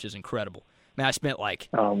free, which is incredible. Man, I spent, like,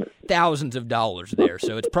 thousands of dollars there,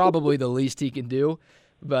 so it's probably the least he can do.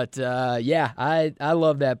 But, yeah, I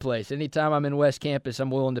love that place. Anytime I'm in West Campus,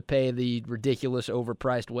 I'm willing to pay the ridiculous,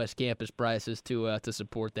 overpriced West Campus prices to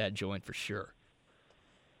support that joint for sure.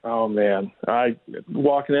 Oh, man.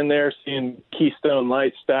 Walking in there, seeing Keystone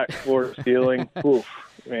Lights stacked floor to ceiling. Oof,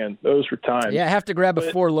 man, those were times. Yeah, I have to grab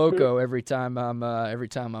a Four Loko every time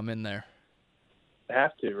I'm in there.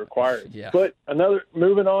 Have to, required. Yeah. But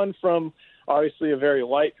moving on from obviously a very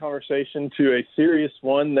light conversation to a serious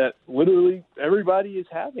one that literally everybody is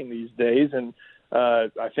having these days. And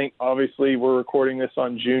I think obviously we're recording this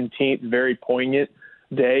on Juneteenth, very poignant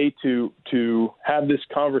day to have this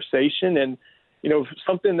conversation. And you know,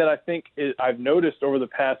 something that I think I've noticed over the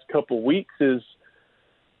past couple weeks is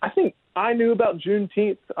I think I knew about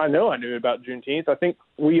Juneteenth. I know I knew about Juneteenth. I think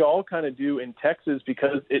we all kind of do in Texas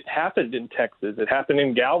because it happened in Texas. It happened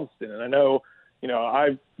in Galveston. And I know, you know,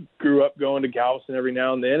 I grew up going to Galveston every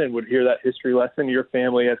now and then and would hear that history lesson. Your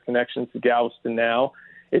family has connections to Galveston now.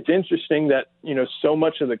 It's interesting that, you know, so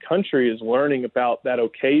much of the country is learning about that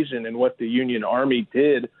occasion and what the Union Army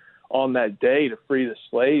did on that day to free the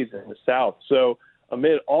slaves in the South. So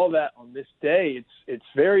amid all that on this day, it's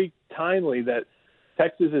very timely that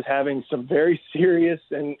Texas is having some very serious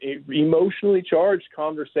and emotionally charged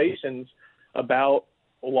conversations about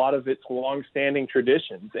a lot of its longstanding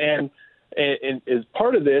traditions. And as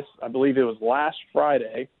part of this, I believe it was last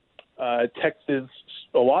Friday, a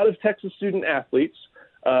lot of Texas student athletes,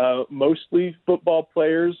 mostly football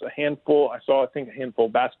players, a handful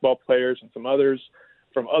of basketball players and some others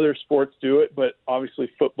from other sports do it, but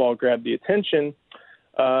obviously football grabbed the attention,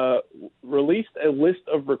 released a list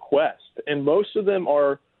of requests, and most of them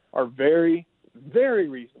are very, very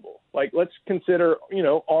reasonable. Like, let's consider, you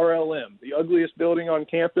know, RLM, the ugliest building on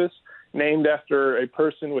campus, named after a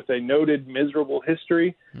person with a noted miserable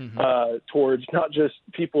history towards not just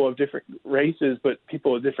people of different races, but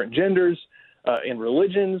people of different genders and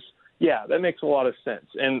religions. Yeah, that makes a lot of sense.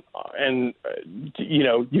 And you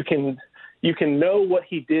know, you can know what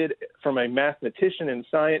he did from a mathematician and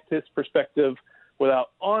scientist perspective without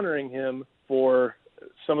honoring him for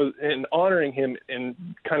and honoring him and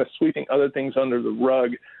kind of sweeping other things under the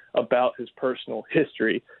rug about his personal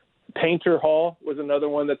history. Painter Hall was another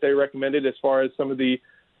one that they recommended as far as some of the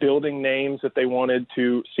building names that they wanted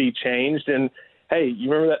to see changed. And hey, you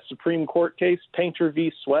remember that Supreme Court case, Painter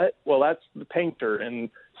v. Sweat? Well, that's the Painter, and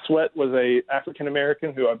Sweat was a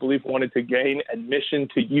African-American who I believe wanted to gain admission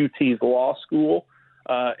to UT's law school.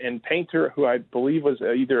 And Painter, who I believe was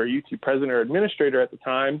either a UT president or administrator at the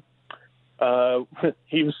time,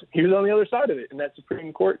 he was on the other side of it in that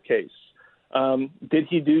Supreme Court case. Did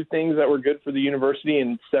he do things that were good for the university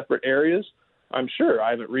in separate areas? I'm sure.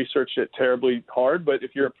 I haven't researched it terribly hard, but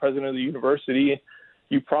if you're a president of the university,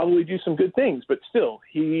 you probably do some good things. But still,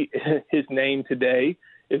 his name today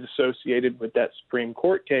is associated with that Supreme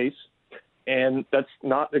Court case, and that's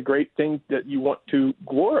not a great thing that you want to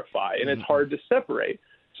glorify, and it's hard to separate.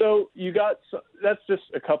 So that's just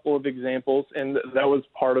a couple of examples, and that was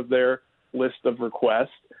part of their list of requests.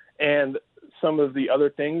 And some of the other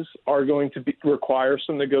things are going to require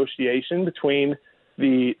some negotiation between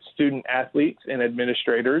the student athletes and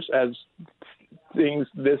administrators, as things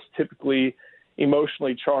this typically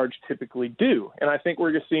emotionally charged typically do. And I think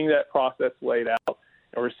we're just seeing that process laid out,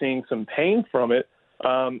 and we're seeing some pain from it,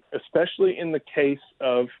 especially in the case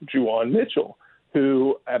of Juwan Mitchell,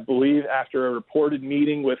 who I believe after a reported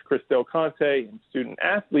meeting with Chris Del Conte and student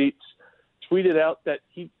athletes tweeted out that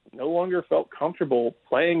he no longer felt comfortable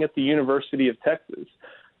playing at the University of Texas.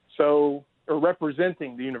 Or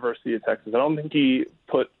representing the University of Texas. I don't think he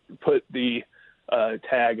put the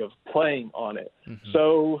tag of playing on it. Mm-hmm.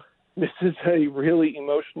 So this is a really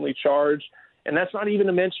emotionally charged, and that's not even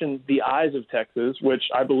to mention the Eyes of Texas, which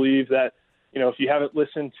I believe that, if you haven't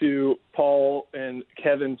listened to Paul and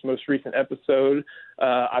Kevin's most recent episode,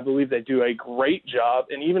 I believe they do a great job.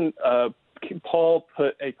 And even Paul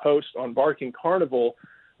put a post on Barking Carnival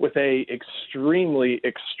with a extremely,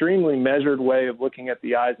 extremely measured way of looking at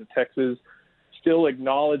the Eyes of Texas, still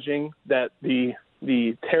acknowledging that the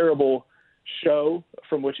terrible show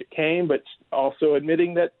from which it came, but also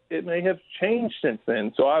admitting that it may have changed since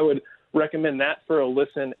then. So I would recommend that for a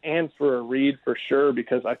listen and for a read for sure,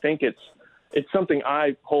 because I think it's something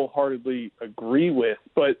I wholeheartedly agree with.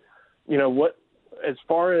 But, as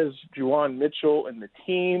far as Juwan Mitchell and the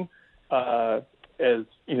team, it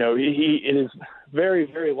is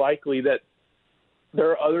very, very likely that there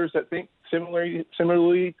are others that think similarly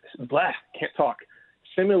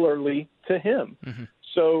to him. Mm-hmm.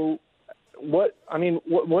 So what's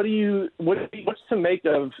to make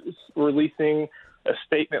of releasing a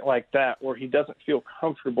statement like that where he doesn't feel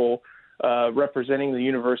comfortable representing the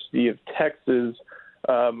University of Texas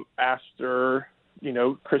after,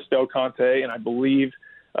 Chris Del Conte and I believe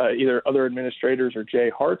either other administrators or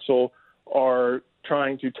Jay Hartzell are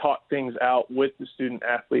trying to talk things out with the student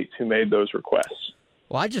athletes who made those requests.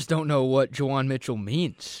 Well, I just don't know what Juwan Mitchell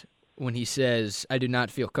means when he says, I do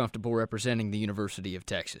not feel comfortable representing the University of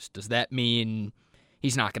Texas. Does that mean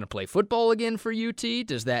he's not going to play football again for UT?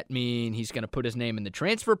 Does that mean he's going to put his name in the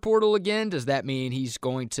transfer portal again? Does that mean he's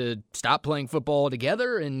going to stop playing football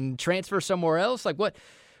altogether and transfer somewhere else? Like what?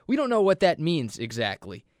 We don't know what that means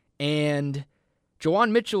exactly. And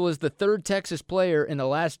Juwan Mitchell is the third Texas player in the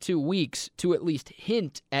last 2 weeks to at least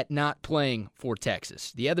hint at not playing for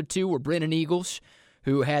Texas. The other two were Brennan Eagles,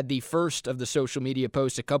 who had the first of the social media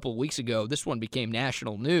posts a couple of weeks ago. This one became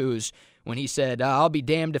national news when he said, I'll be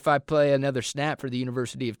damned if I play another snap for the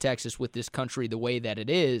University of Texas with this country the way that it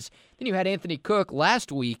is. Then you had Anthony Cook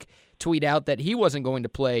last week tweet out that he wasn't going to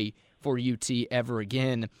play for UT ever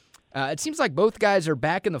again. It seems like both guys are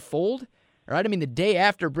back in the fold. Right? I mean, the day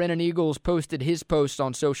after Brennan Eagles posted his post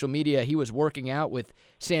on social media, he was working out with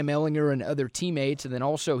Sam Ehlinger and other teammates, and then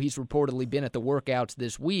also he's reportedly been at the workouts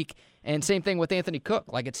this week. And same thing with Anthony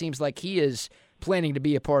Cook. Like, it seems like he is planning to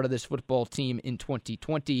be a part of this football team in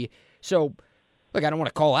 2020. So, look, I don't want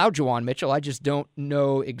to call out Juwan Mitchell. I just don't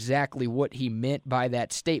know exactly what he meant by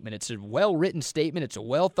that statement. It's a well-written statement. It's a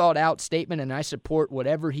well-thought-out statement, and I support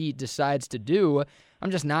whatever he decides to do.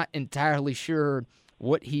 I'm just not entirely sure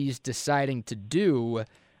what he's deciding to do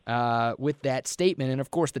with that statement. And, of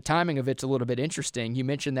course, the timing of it's a little bit interesting. You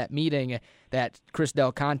mentioned that meeting that Chris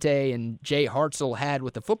Del Conte and Jay Hartzell had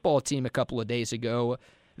with the football team a couple of days ago.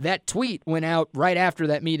 That tweet went out right after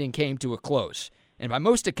that meeting came to a close. And by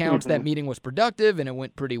most accounts, that meeting was productive and it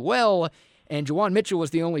went pretty well. And Juwan Mitchell was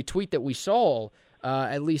the only tweet that we saw,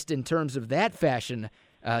 at least in terms of that fashion,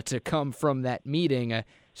 to come from that meeting.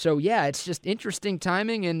 So, yeah, it's just interesting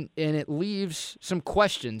timing, and it leaves some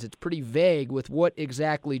questions. It's pretty vague with what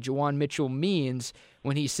exactly Juwan Mitchell means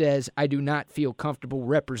when he says, I do not feel comfortable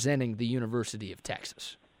representing the University of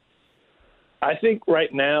Texas. I think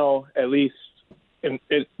right now, at least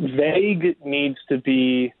Vague needs to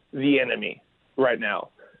be the enemy right now.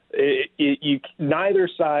 Neither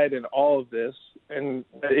side in all of this, and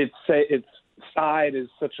it's side is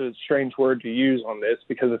such a strange word to use on this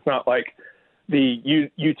because it's not like the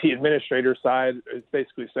UT administrator side is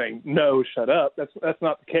basically saying no, shut up. That's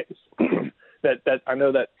not the case. that I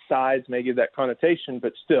know that sides may give that connotation,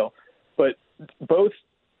 but still,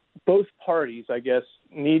 both parties, I guess,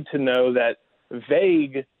 need to know that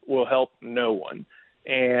vague will help no one,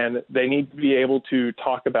 and they need to be able to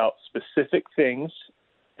talk about specific things.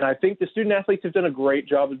 And I think the student athletes have done a great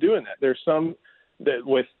job of doing that. There's some that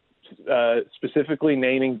with specifically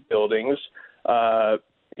naming buildings, the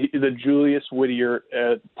Julius Whittier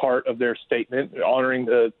part of their statement, honoring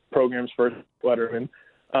the program's first letterman.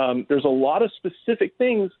 There's a lot of specific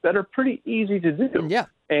things that are pretty easy to do. Yeah.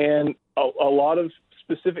 And a lot of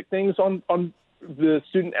specific things on the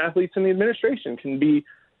student athletes and the administration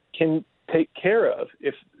can take care of.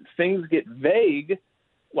 If things get vague,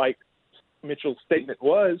 like Mitchell's statement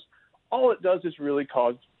was, all it does is really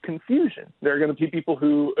cause confusion. There are going to be people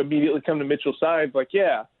who immediately come to Mitchell's side like,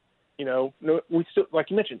 yeah, no, we still, like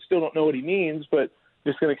you mentioned, still don't know what he means, but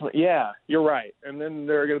just going to come, yeah, you're right. And then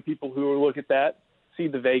there are going to be people who will look at that, see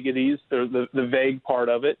the vaguities, the vague part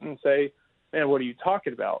of it, and say, man, what are you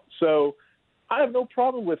talking about? So I have no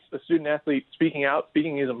problem with a student athlete speaking out,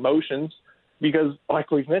 speaking his emotions, because like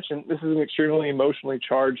we've mentioned, this is an extremely emotionally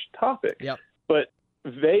charged topic. Yep. But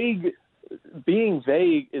being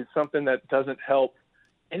vague is something that doesn't help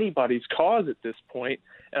anybody's cause at this point.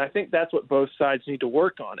 And I think that's what both sides need to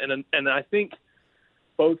work on. And I think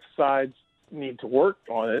both sides need to work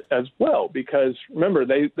on it as well, because remember,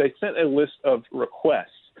 they sent a list of requests.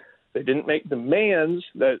 They didn't make demands.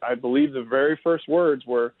 That I believe the very first words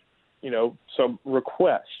were, some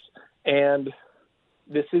requests. And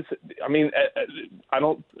this is, I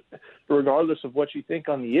don't, regardless of what you think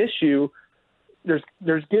on the issue,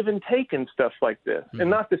 there's give and take and stuff like this. Mm-hmm. And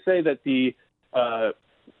not to say that the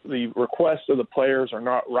requests of the players are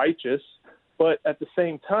not righteous, but at the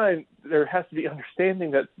same time, there has to be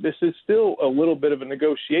understanding that this is still a little bit of a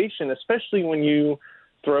negotiation, especially when you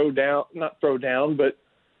but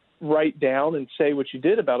write down and say what you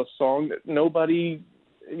did about a song that nobody,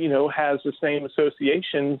 has the same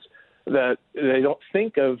associations, that they don't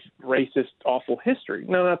think of racist, awful history.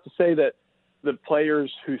 Now, not to say that the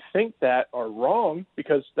players who think that are wrong,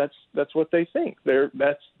 because that's what they think.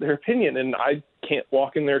 That's their opinion, and I can't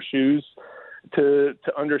walk in their shoes to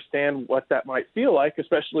understand what that might feel like,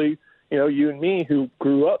 especially, you and me who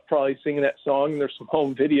grew up probably singing that song, and there's some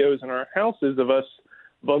home videos in our houses of us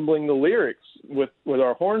bumbling the lyrics with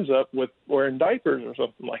our horns up, with wearing diapers or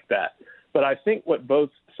something like that. But I think what both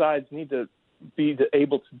sides need to be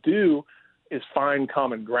able to do is find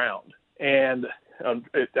common ground. And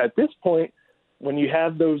at this point, when you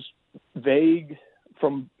have those vague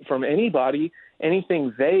from anybody,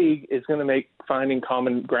 anything vague is going to make finding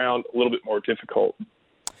common ground a little bit more difficult.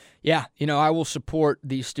 Yeah, I will support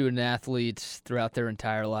these student athletes throughout their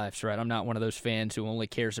entire lives, right? I'm not one of those fans who only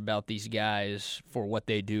cares about these guys for what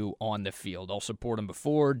they do on the field. I'll support them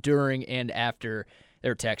before, during, and after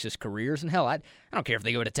their Texas careers. And hell, I don't care if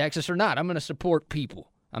they go to Texas or not. I'm going to support people.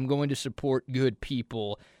 I'm going to support good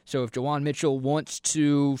people. So if Juwan Mitchell wants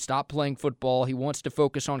to stop playing football, he wants to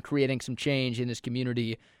focus on creating some change in his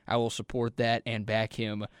community, I will support that and back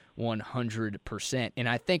him 100%. And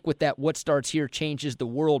I think with that What Starts Here Changes the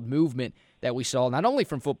World movement that we saw, not only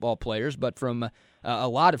from football players, but from a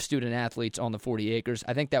lot of student athletes on the 40 acres,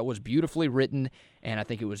 I think that was beautifully written, and I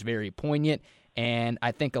think it was very poignant. And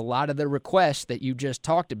I think a lot of the requests that you just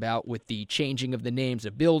talked about, with the changing of the names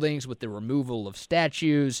of buildings, with the removal of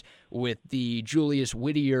statues, with the Julius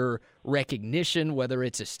Whittier recognition, whether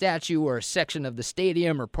it's a statue or a section of the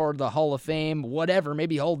stadium or part of the Hall of Fame, whatever,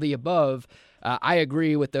 maybe all the above, I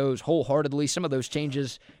agree with those wholeheartedly. Some of those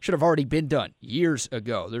changes should have already been done years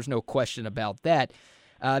ago. There's no question about that.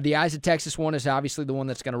 The Eyes of Texas one is obviously the one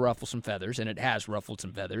that's going to ruffle some feathers, and it has ruffled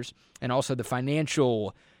some feathers. And also the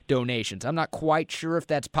financial donations. I'm not quite sure if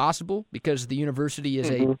that's possible, because the university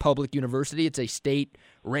is a public university. It's a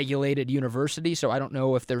state-regulated university, so I don't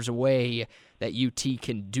know if there's a way that UT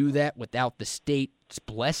can do that without the state's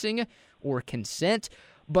blessing or consent.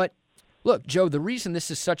 But look, Joe, the reason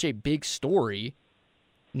this is such a big story,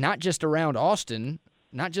 not just around Austin,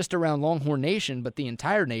 not just around Longhorn Nation, but the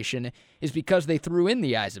entire nation, is because they threw in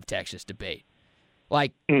the Eyes of Texas debate.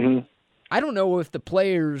 Like, I don't know if the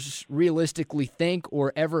players realistically think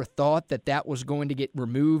or ever thought that that was going to get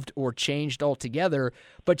removed or changed altogether,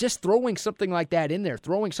 but just throwing something like that in there,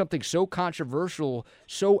 throwing something so controversial,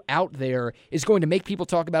 so out there, is going to make people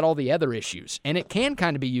talk about all the other issues. And it can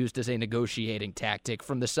kind of be used as a negotiating tactic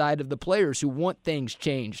from the side of the players who want things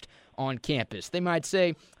changed on campus. They might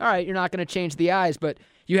say, all right, you're not going to change the eyes, but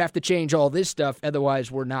you have to change all this stuff, otherwise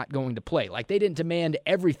we're not going to play. Like, they didn't demand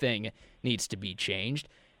everything needs to be changed.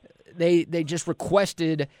 They just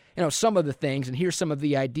requested, some of the things, and here's some of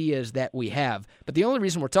the ideas that we have. But the only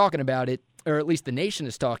reason we're talking about it, or at least the nation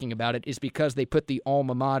is talking about it, is because they put the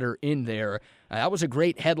alma mater in there. That was a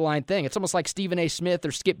great headline thing. It's almost like Stephen A. Smith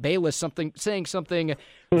or Skip Bayless saying something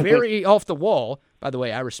very off the wall. By the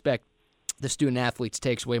way, I respect the student athletes'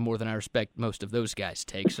 takes way more than I respect most of those guys'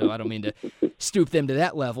 takes, so I don't mean to stoop them to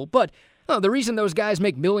that level. But the reason those guys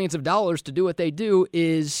make millions of dollars to do what they do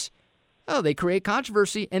is they create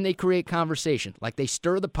controversy and they create conversation. Like, they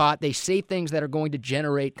stir the pot, they say things that are going to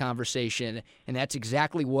generate conversation, and that's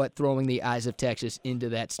exactly what throwing the Eyes of Texas into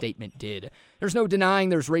that statement did. There's no denying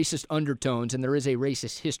there's racist undertones, and there is a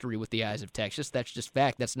racist history with the Eyes of Texas. That's just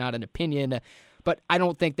fact. That's not an opinion. But I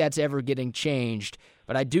don't think that's ever getting changed.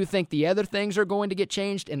 But I do think the other things are going to get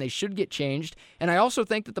changed, and they should get changed. And I also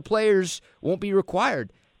think that the players won't be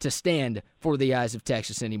required to stand for the Eyes of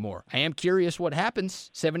Texas anymore. I am curious what happens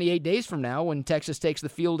 78 days from now when Texas takes the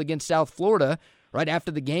field against South Florida right after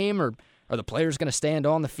the game. Or are the players going to stand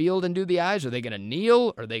on the field and do the eyes? Are they going to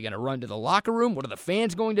kneel? Are they going to run to the locker room? What are the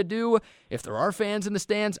fans going to do? If there are fans in the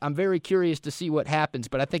stands, I'm very curious to see what happens,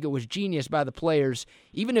 but I think it was genius by the players.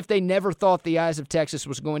 Even if they never thought the Eyes of Texas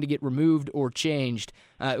was going to get removed or changed,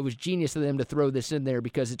 it was genius of them to throw this in there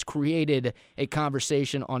because it's created a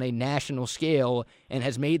conversation on a national scale and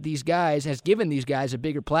has given these guys a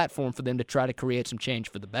bigger platform for them to try to create some change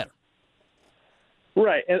for the better.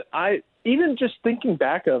 Right, and even just thinking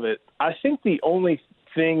back of it, I think the only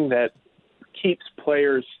thing that keeps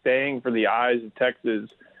players staying for the Eyes of Texas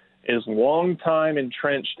is long-time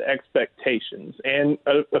entrenched expectations and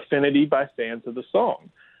affinity by fans of the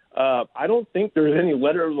song. I don't think there's any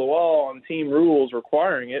letter of the law on team rules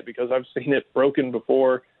requiring it because I've seen it broken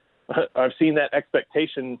before. I've seen that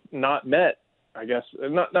expectation not met, I guess.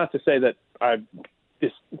 Not to say that I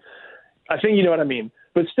think you know what I mean.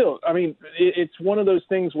 But still, I mean, it's one of those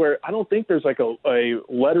things where I don't think there's like a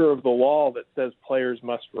letter of the law that says players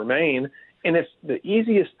must remain. And if the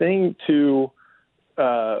easiest thing to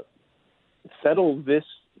settle this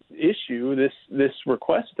issue, this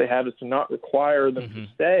request they have, is to not require them to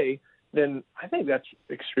stay, then I think that's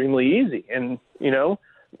extremely easy. And,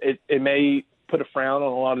 it may put a frown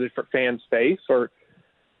on a lot of different fans' face, or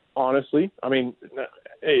honestly, I mean,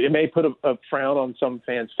 it may put a frown on some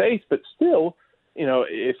fans' face, but still,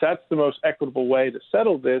 if that's the most equitable way to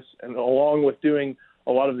settle this, and along with doing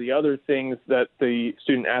a lot of the other things that the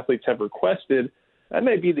student athletes have requested, that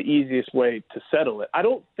may be the easiest way to settle it. I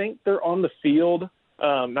don't think they're on the field,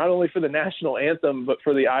 not only for the national anthem, but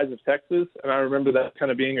for the Eyes of Texas. And I remember that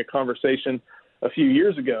kind of being a conversation a few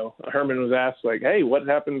years ago. Herman was asked, like, hey, what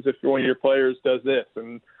happens if one of your players does this?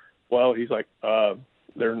 And, well, he's like,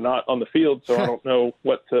 they're not on the field, so I don't know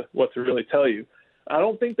what to really tell you. I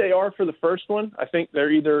don't think they are for the first one. I think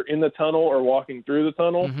they're either in the tunnel or walking through the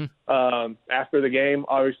tunnel. After the game,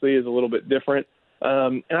 obviously, is a little bit different.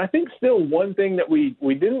 And I think still one thing that we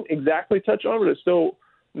didn't exactly touch on, but it's still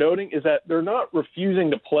noting, is that they're not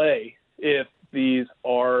refusing to play if these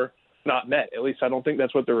are not met. At least I don't think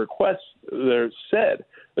that's what the requests said.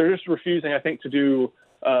 They're just refusing, I think, to do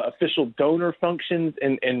official donor functions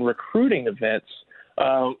and recruiting events,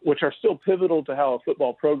 which are still pivotal to how a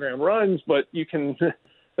football program runs, but you can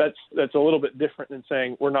that's a little bit different than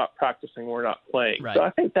saying we're not practicing, we're not playing. Right. So I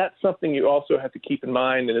think that's something you also have to keep in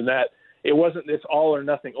mind, and in that it wasn't this all or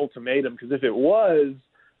nothing ultimatum, because if it was,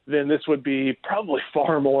 then this would be probably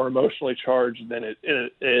far more emotionally charged than it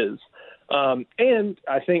is. And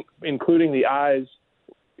I think including the Eyes,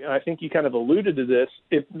 I think you kind of alluded to this,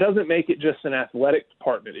 it doesn't make it just an athletic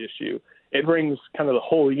department issue. It brings kind of the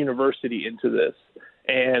whole university into this.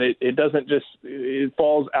 And it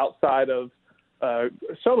falls outside of,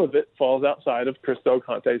 some of it falls outside of Chris Del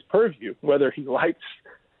Conte's purview. Whether he likes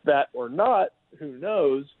that or not, who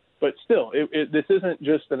knows? But still, this isn't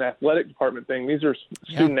just an athletic department thing. These are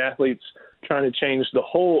student athletes trying to change the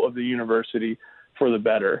whole of the university for the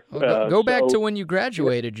better. Well, go back to when you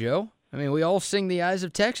graduated, Joe. I mean, we all sing the Eyes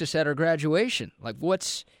of Texas at our graduation. Like,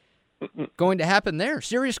 what's going to happen there?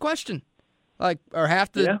 Serious question. Like, are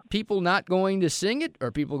half the people not going to sing it?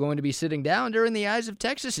 Are people going to be sitting down during the Eyes of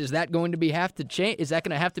Texas? Is that going to be Is that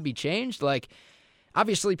going to have to be changed? Like,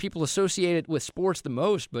 obviously people associate it with sports the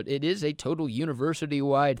most, but it is a total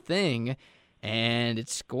university-wide thing, and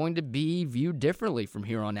it's going to be viewed differently from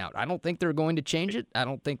here on out. I don't think they're going to change it. I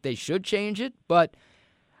don't think they should change it, but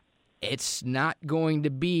it's not going to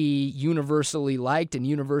be universally liked and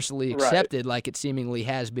universally accepted like it seemingly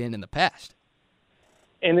has been in the past.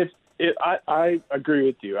 And I agree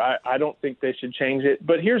with you. I don't think they should change it.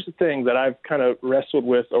 But here's the thing that I've kind of wrestled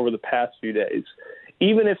with over the past few days.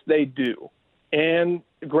 Even if they do, and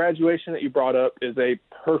graduation that you brought up is a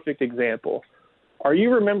perfect example. Are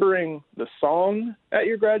you remembering the song at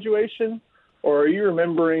your graduation, or are you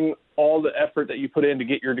remembering all the effort that you put in to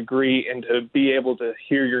get your degree and to be able to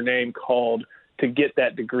hear your name called to get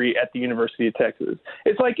that degree at the University of Texas?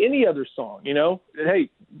 It's like any other song, you know. Hey,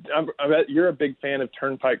 I bet you're a big fan of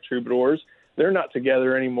Turnpike Troubadours. They're not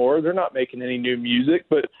together anymore. They're not making any new music,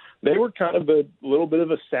 but they were kind of a little bit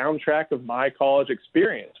of a soundtrack of my college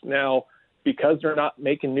experience. Now, because they're not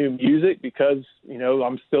making new music, because, you know,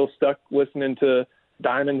 I'm still stuck listening to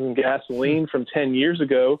Diamonds and Gasoline from 10 years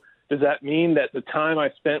ago, does that mean that the time I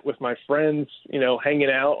spent with my friends, you know, hanging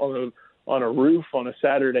out on a roof on a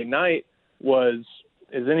Saturday night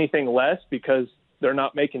is anything less because they're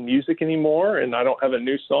not making music anymore and I don't have a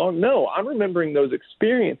new song? No, I'm remembering those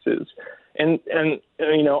experiences. And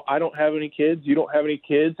you know, I don't have any kids, you don't have any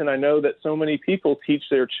kids, and I know that so many people teach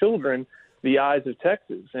their children the Eyes of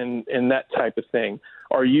Texas and that type of thing.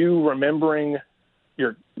 Are you remembering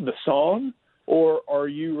the song, or are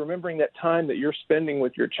you remembering that time that you're spending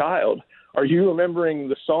with your child? Are you remembering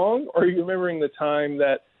the song, or are you remembering the time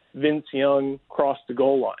that Vince Young crossed the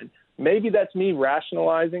goal line? Maybe that's me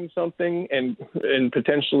rationalizing something and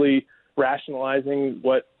potentially rationalizing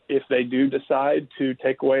what if they do decide to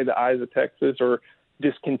take away the Eyes of Texas or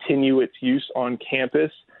discontinue its use on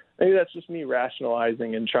campus. Maybe that's just me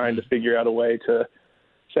rationalizing and trying to figure out a way to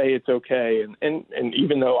say it's okay. And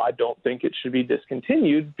even though I don't think it should be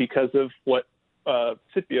discontinued because of what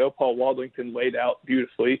Scipio, Paul Waldington, laid out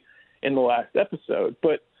beautifully in the last episode.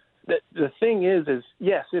 But the thing is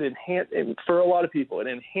yes, for a lot of people, it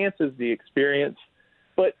enhances the experience,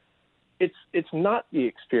 but it's not the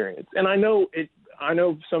experience. And I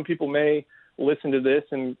know some people may listen to this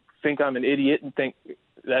and think I'm an idiot and think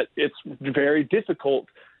that it's very difficult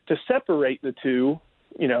to separate the two,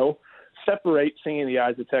 you know, separate singing the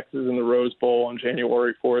Eyes of Texas in the Rose Bowl on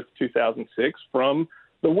January 4th, 2006 from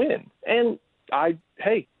the win. And I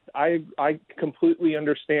completely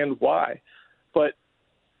understand why. But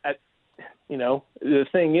the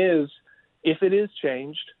thing is, if it is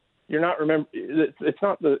changed, it's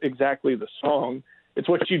not exactly the song. It's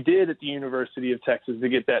what you did at the University of Texas to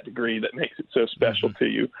get that degree that makes it so special to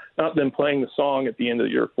you, not them playing the song at the end of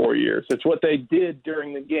your 4 years. It's what they did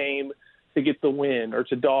during the game to get the win, or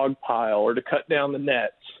to dogpile, or to cut down the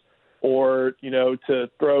nets, or, you know, to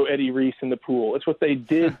throw Eddie Reese in the pool. It's what they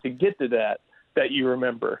did to get to that you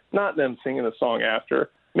remember, not them singing the song after.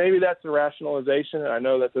 Maybe that's a rationalization, and I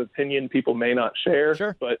know that's an opinion people may not share,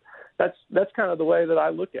 sure, but that's kind of the way that I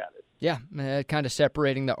look at it. Yeah, kind of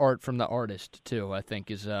separating the art from the artist, too, I think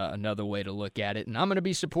is another way to look at it. And I'm going to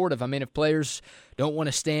be supportive. I mean, if players don't want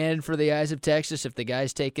to stand for the Eyes of Texas, if the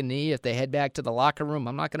guys take a knee, if they head back to the locker room,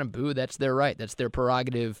 I'm not going to boo. That's their right. That's their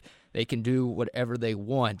prerogative. They can do whatever they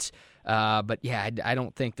want. But, yeah, I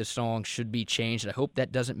don't think the song should be changed. I hope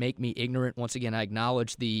that doesn't make me ignorant. Once again, I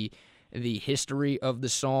acknowledge the history of the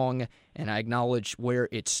song, and I acknowledge where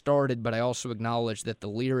it started, but I also acknowledge that the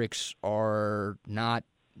lyrics are not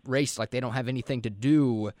race, like they don't have anything to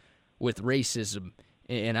do with racism,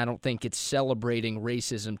 and I don't think it's celebrating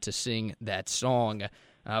racism to sing that song.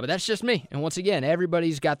 But that's just me. And once again,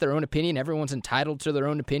 everybody's got their own opinion. Everyone's entitled to their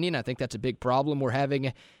own opinion. I think that's a big problem we're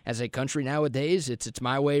having as a country nowadays. It's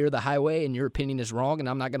my way or the highway, and your opinion is wrong, and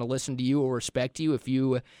I'm not going to listen to you or respect you if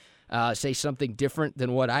you say something different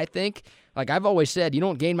than what I think. Like I've always said, you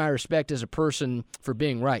don't gain my respect as a person for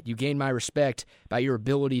being right. You gain my respect by your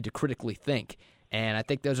ability to critically think. And I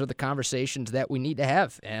think those are the conversations that we need to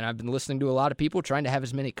have. And I've been listening to a lot of people trying to have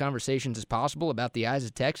as many conversations as possible about the Eyes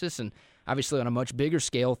of Texas, and obviously on a much bigger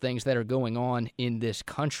scale, things that are going on in this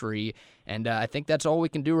country. And I think that's all we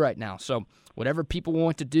can do right now. So whatever people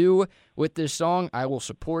want to do with this song, I will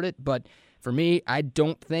support it. But for me, I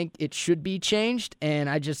don't think it should be changed, and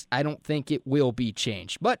I don't think it will be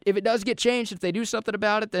changed. But if it does get changed, if they do something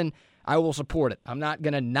about it, then I will support it. I'm not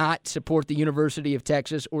going to not support the University of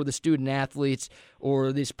Texas or the student athletes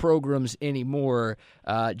or these programs anymore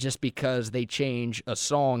just because they change a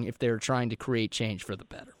song if they're trying to create change for the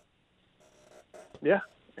better. Yeah,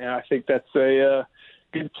 I think that's a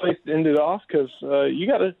good place to end it off because you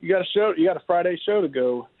got a Friday show to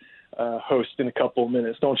go host in a couple of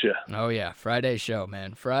minutes, don't you? Oh, yeah. Friday show,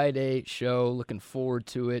 man. Friday show. Looking forward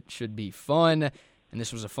to it. Should be fun. And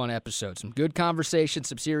this was a fun episode. Some good conversation,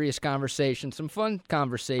 some serious conversation, some fun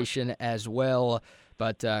conversation as well.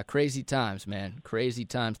 But crazy times, man. Crazy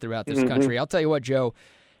times throughout this country. I'll tell you what, Joe.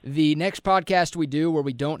 The next podcast we do where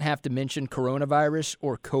we don't have to mention coronavirus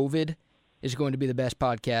or COVID is going to be the best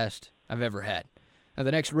podcast I've ever had. Now,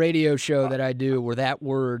 the next radio show that I do where that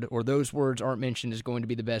word or those words aren't mentioned is going to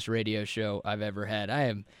be the best radio show I've ever had.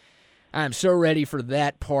 I am so ready for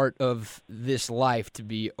that part of this life to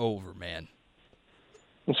be over, man.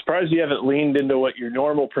 I'm surprised you haven't leaned into what your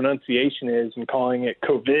normal pronunciation is and calling it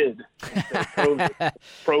COVID, COVID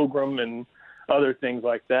program and other things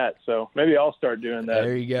like that. So maybe I'll start doing that.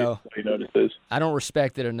 There you go. He notices. I don't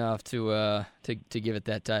respect it enough to give it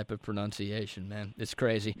that type of pronunciation, man. It's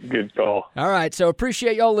crazy. Good call. All right, so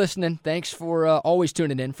appreciate y'all listening. Thanks for always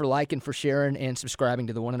tuning in, for liking, for sharing, and subscribing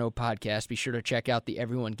to the 1-0 podcast. Be sure to check out the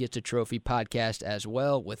Everyone Gets a Trophy podcast as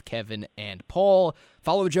well with Kevin and Paul.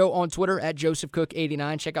 Follow Joe on Twitter at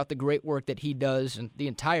JosephCook89. Check out the great work that he does and the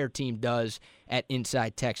entire team does at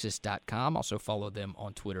InsideTexas.com. Also follow them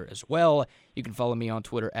on Twitter as well. You can follow me on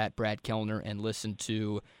Twitter at Brad Kellner and listen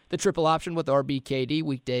to The Triple Option with RBKD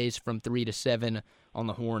weekdays from 3 to 7 on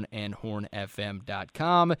the Horn and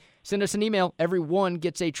HornFM.com. Send us an email,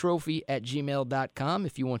 everyonegetsaTrophy@gmail.com,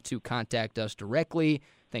 if you want to contact us directly.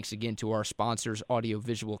 Thanks again to our sponsors,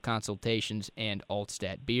 Audiovisual Consultations and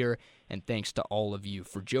Altstat Beer. And thanks to all of you.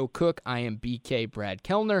 For Joe Cook, I am BK Brad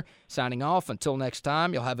Kellner, signing off. Until next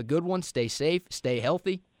time, you'll have a good one. Stay safe, stay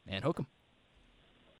healthy, and hook 'em.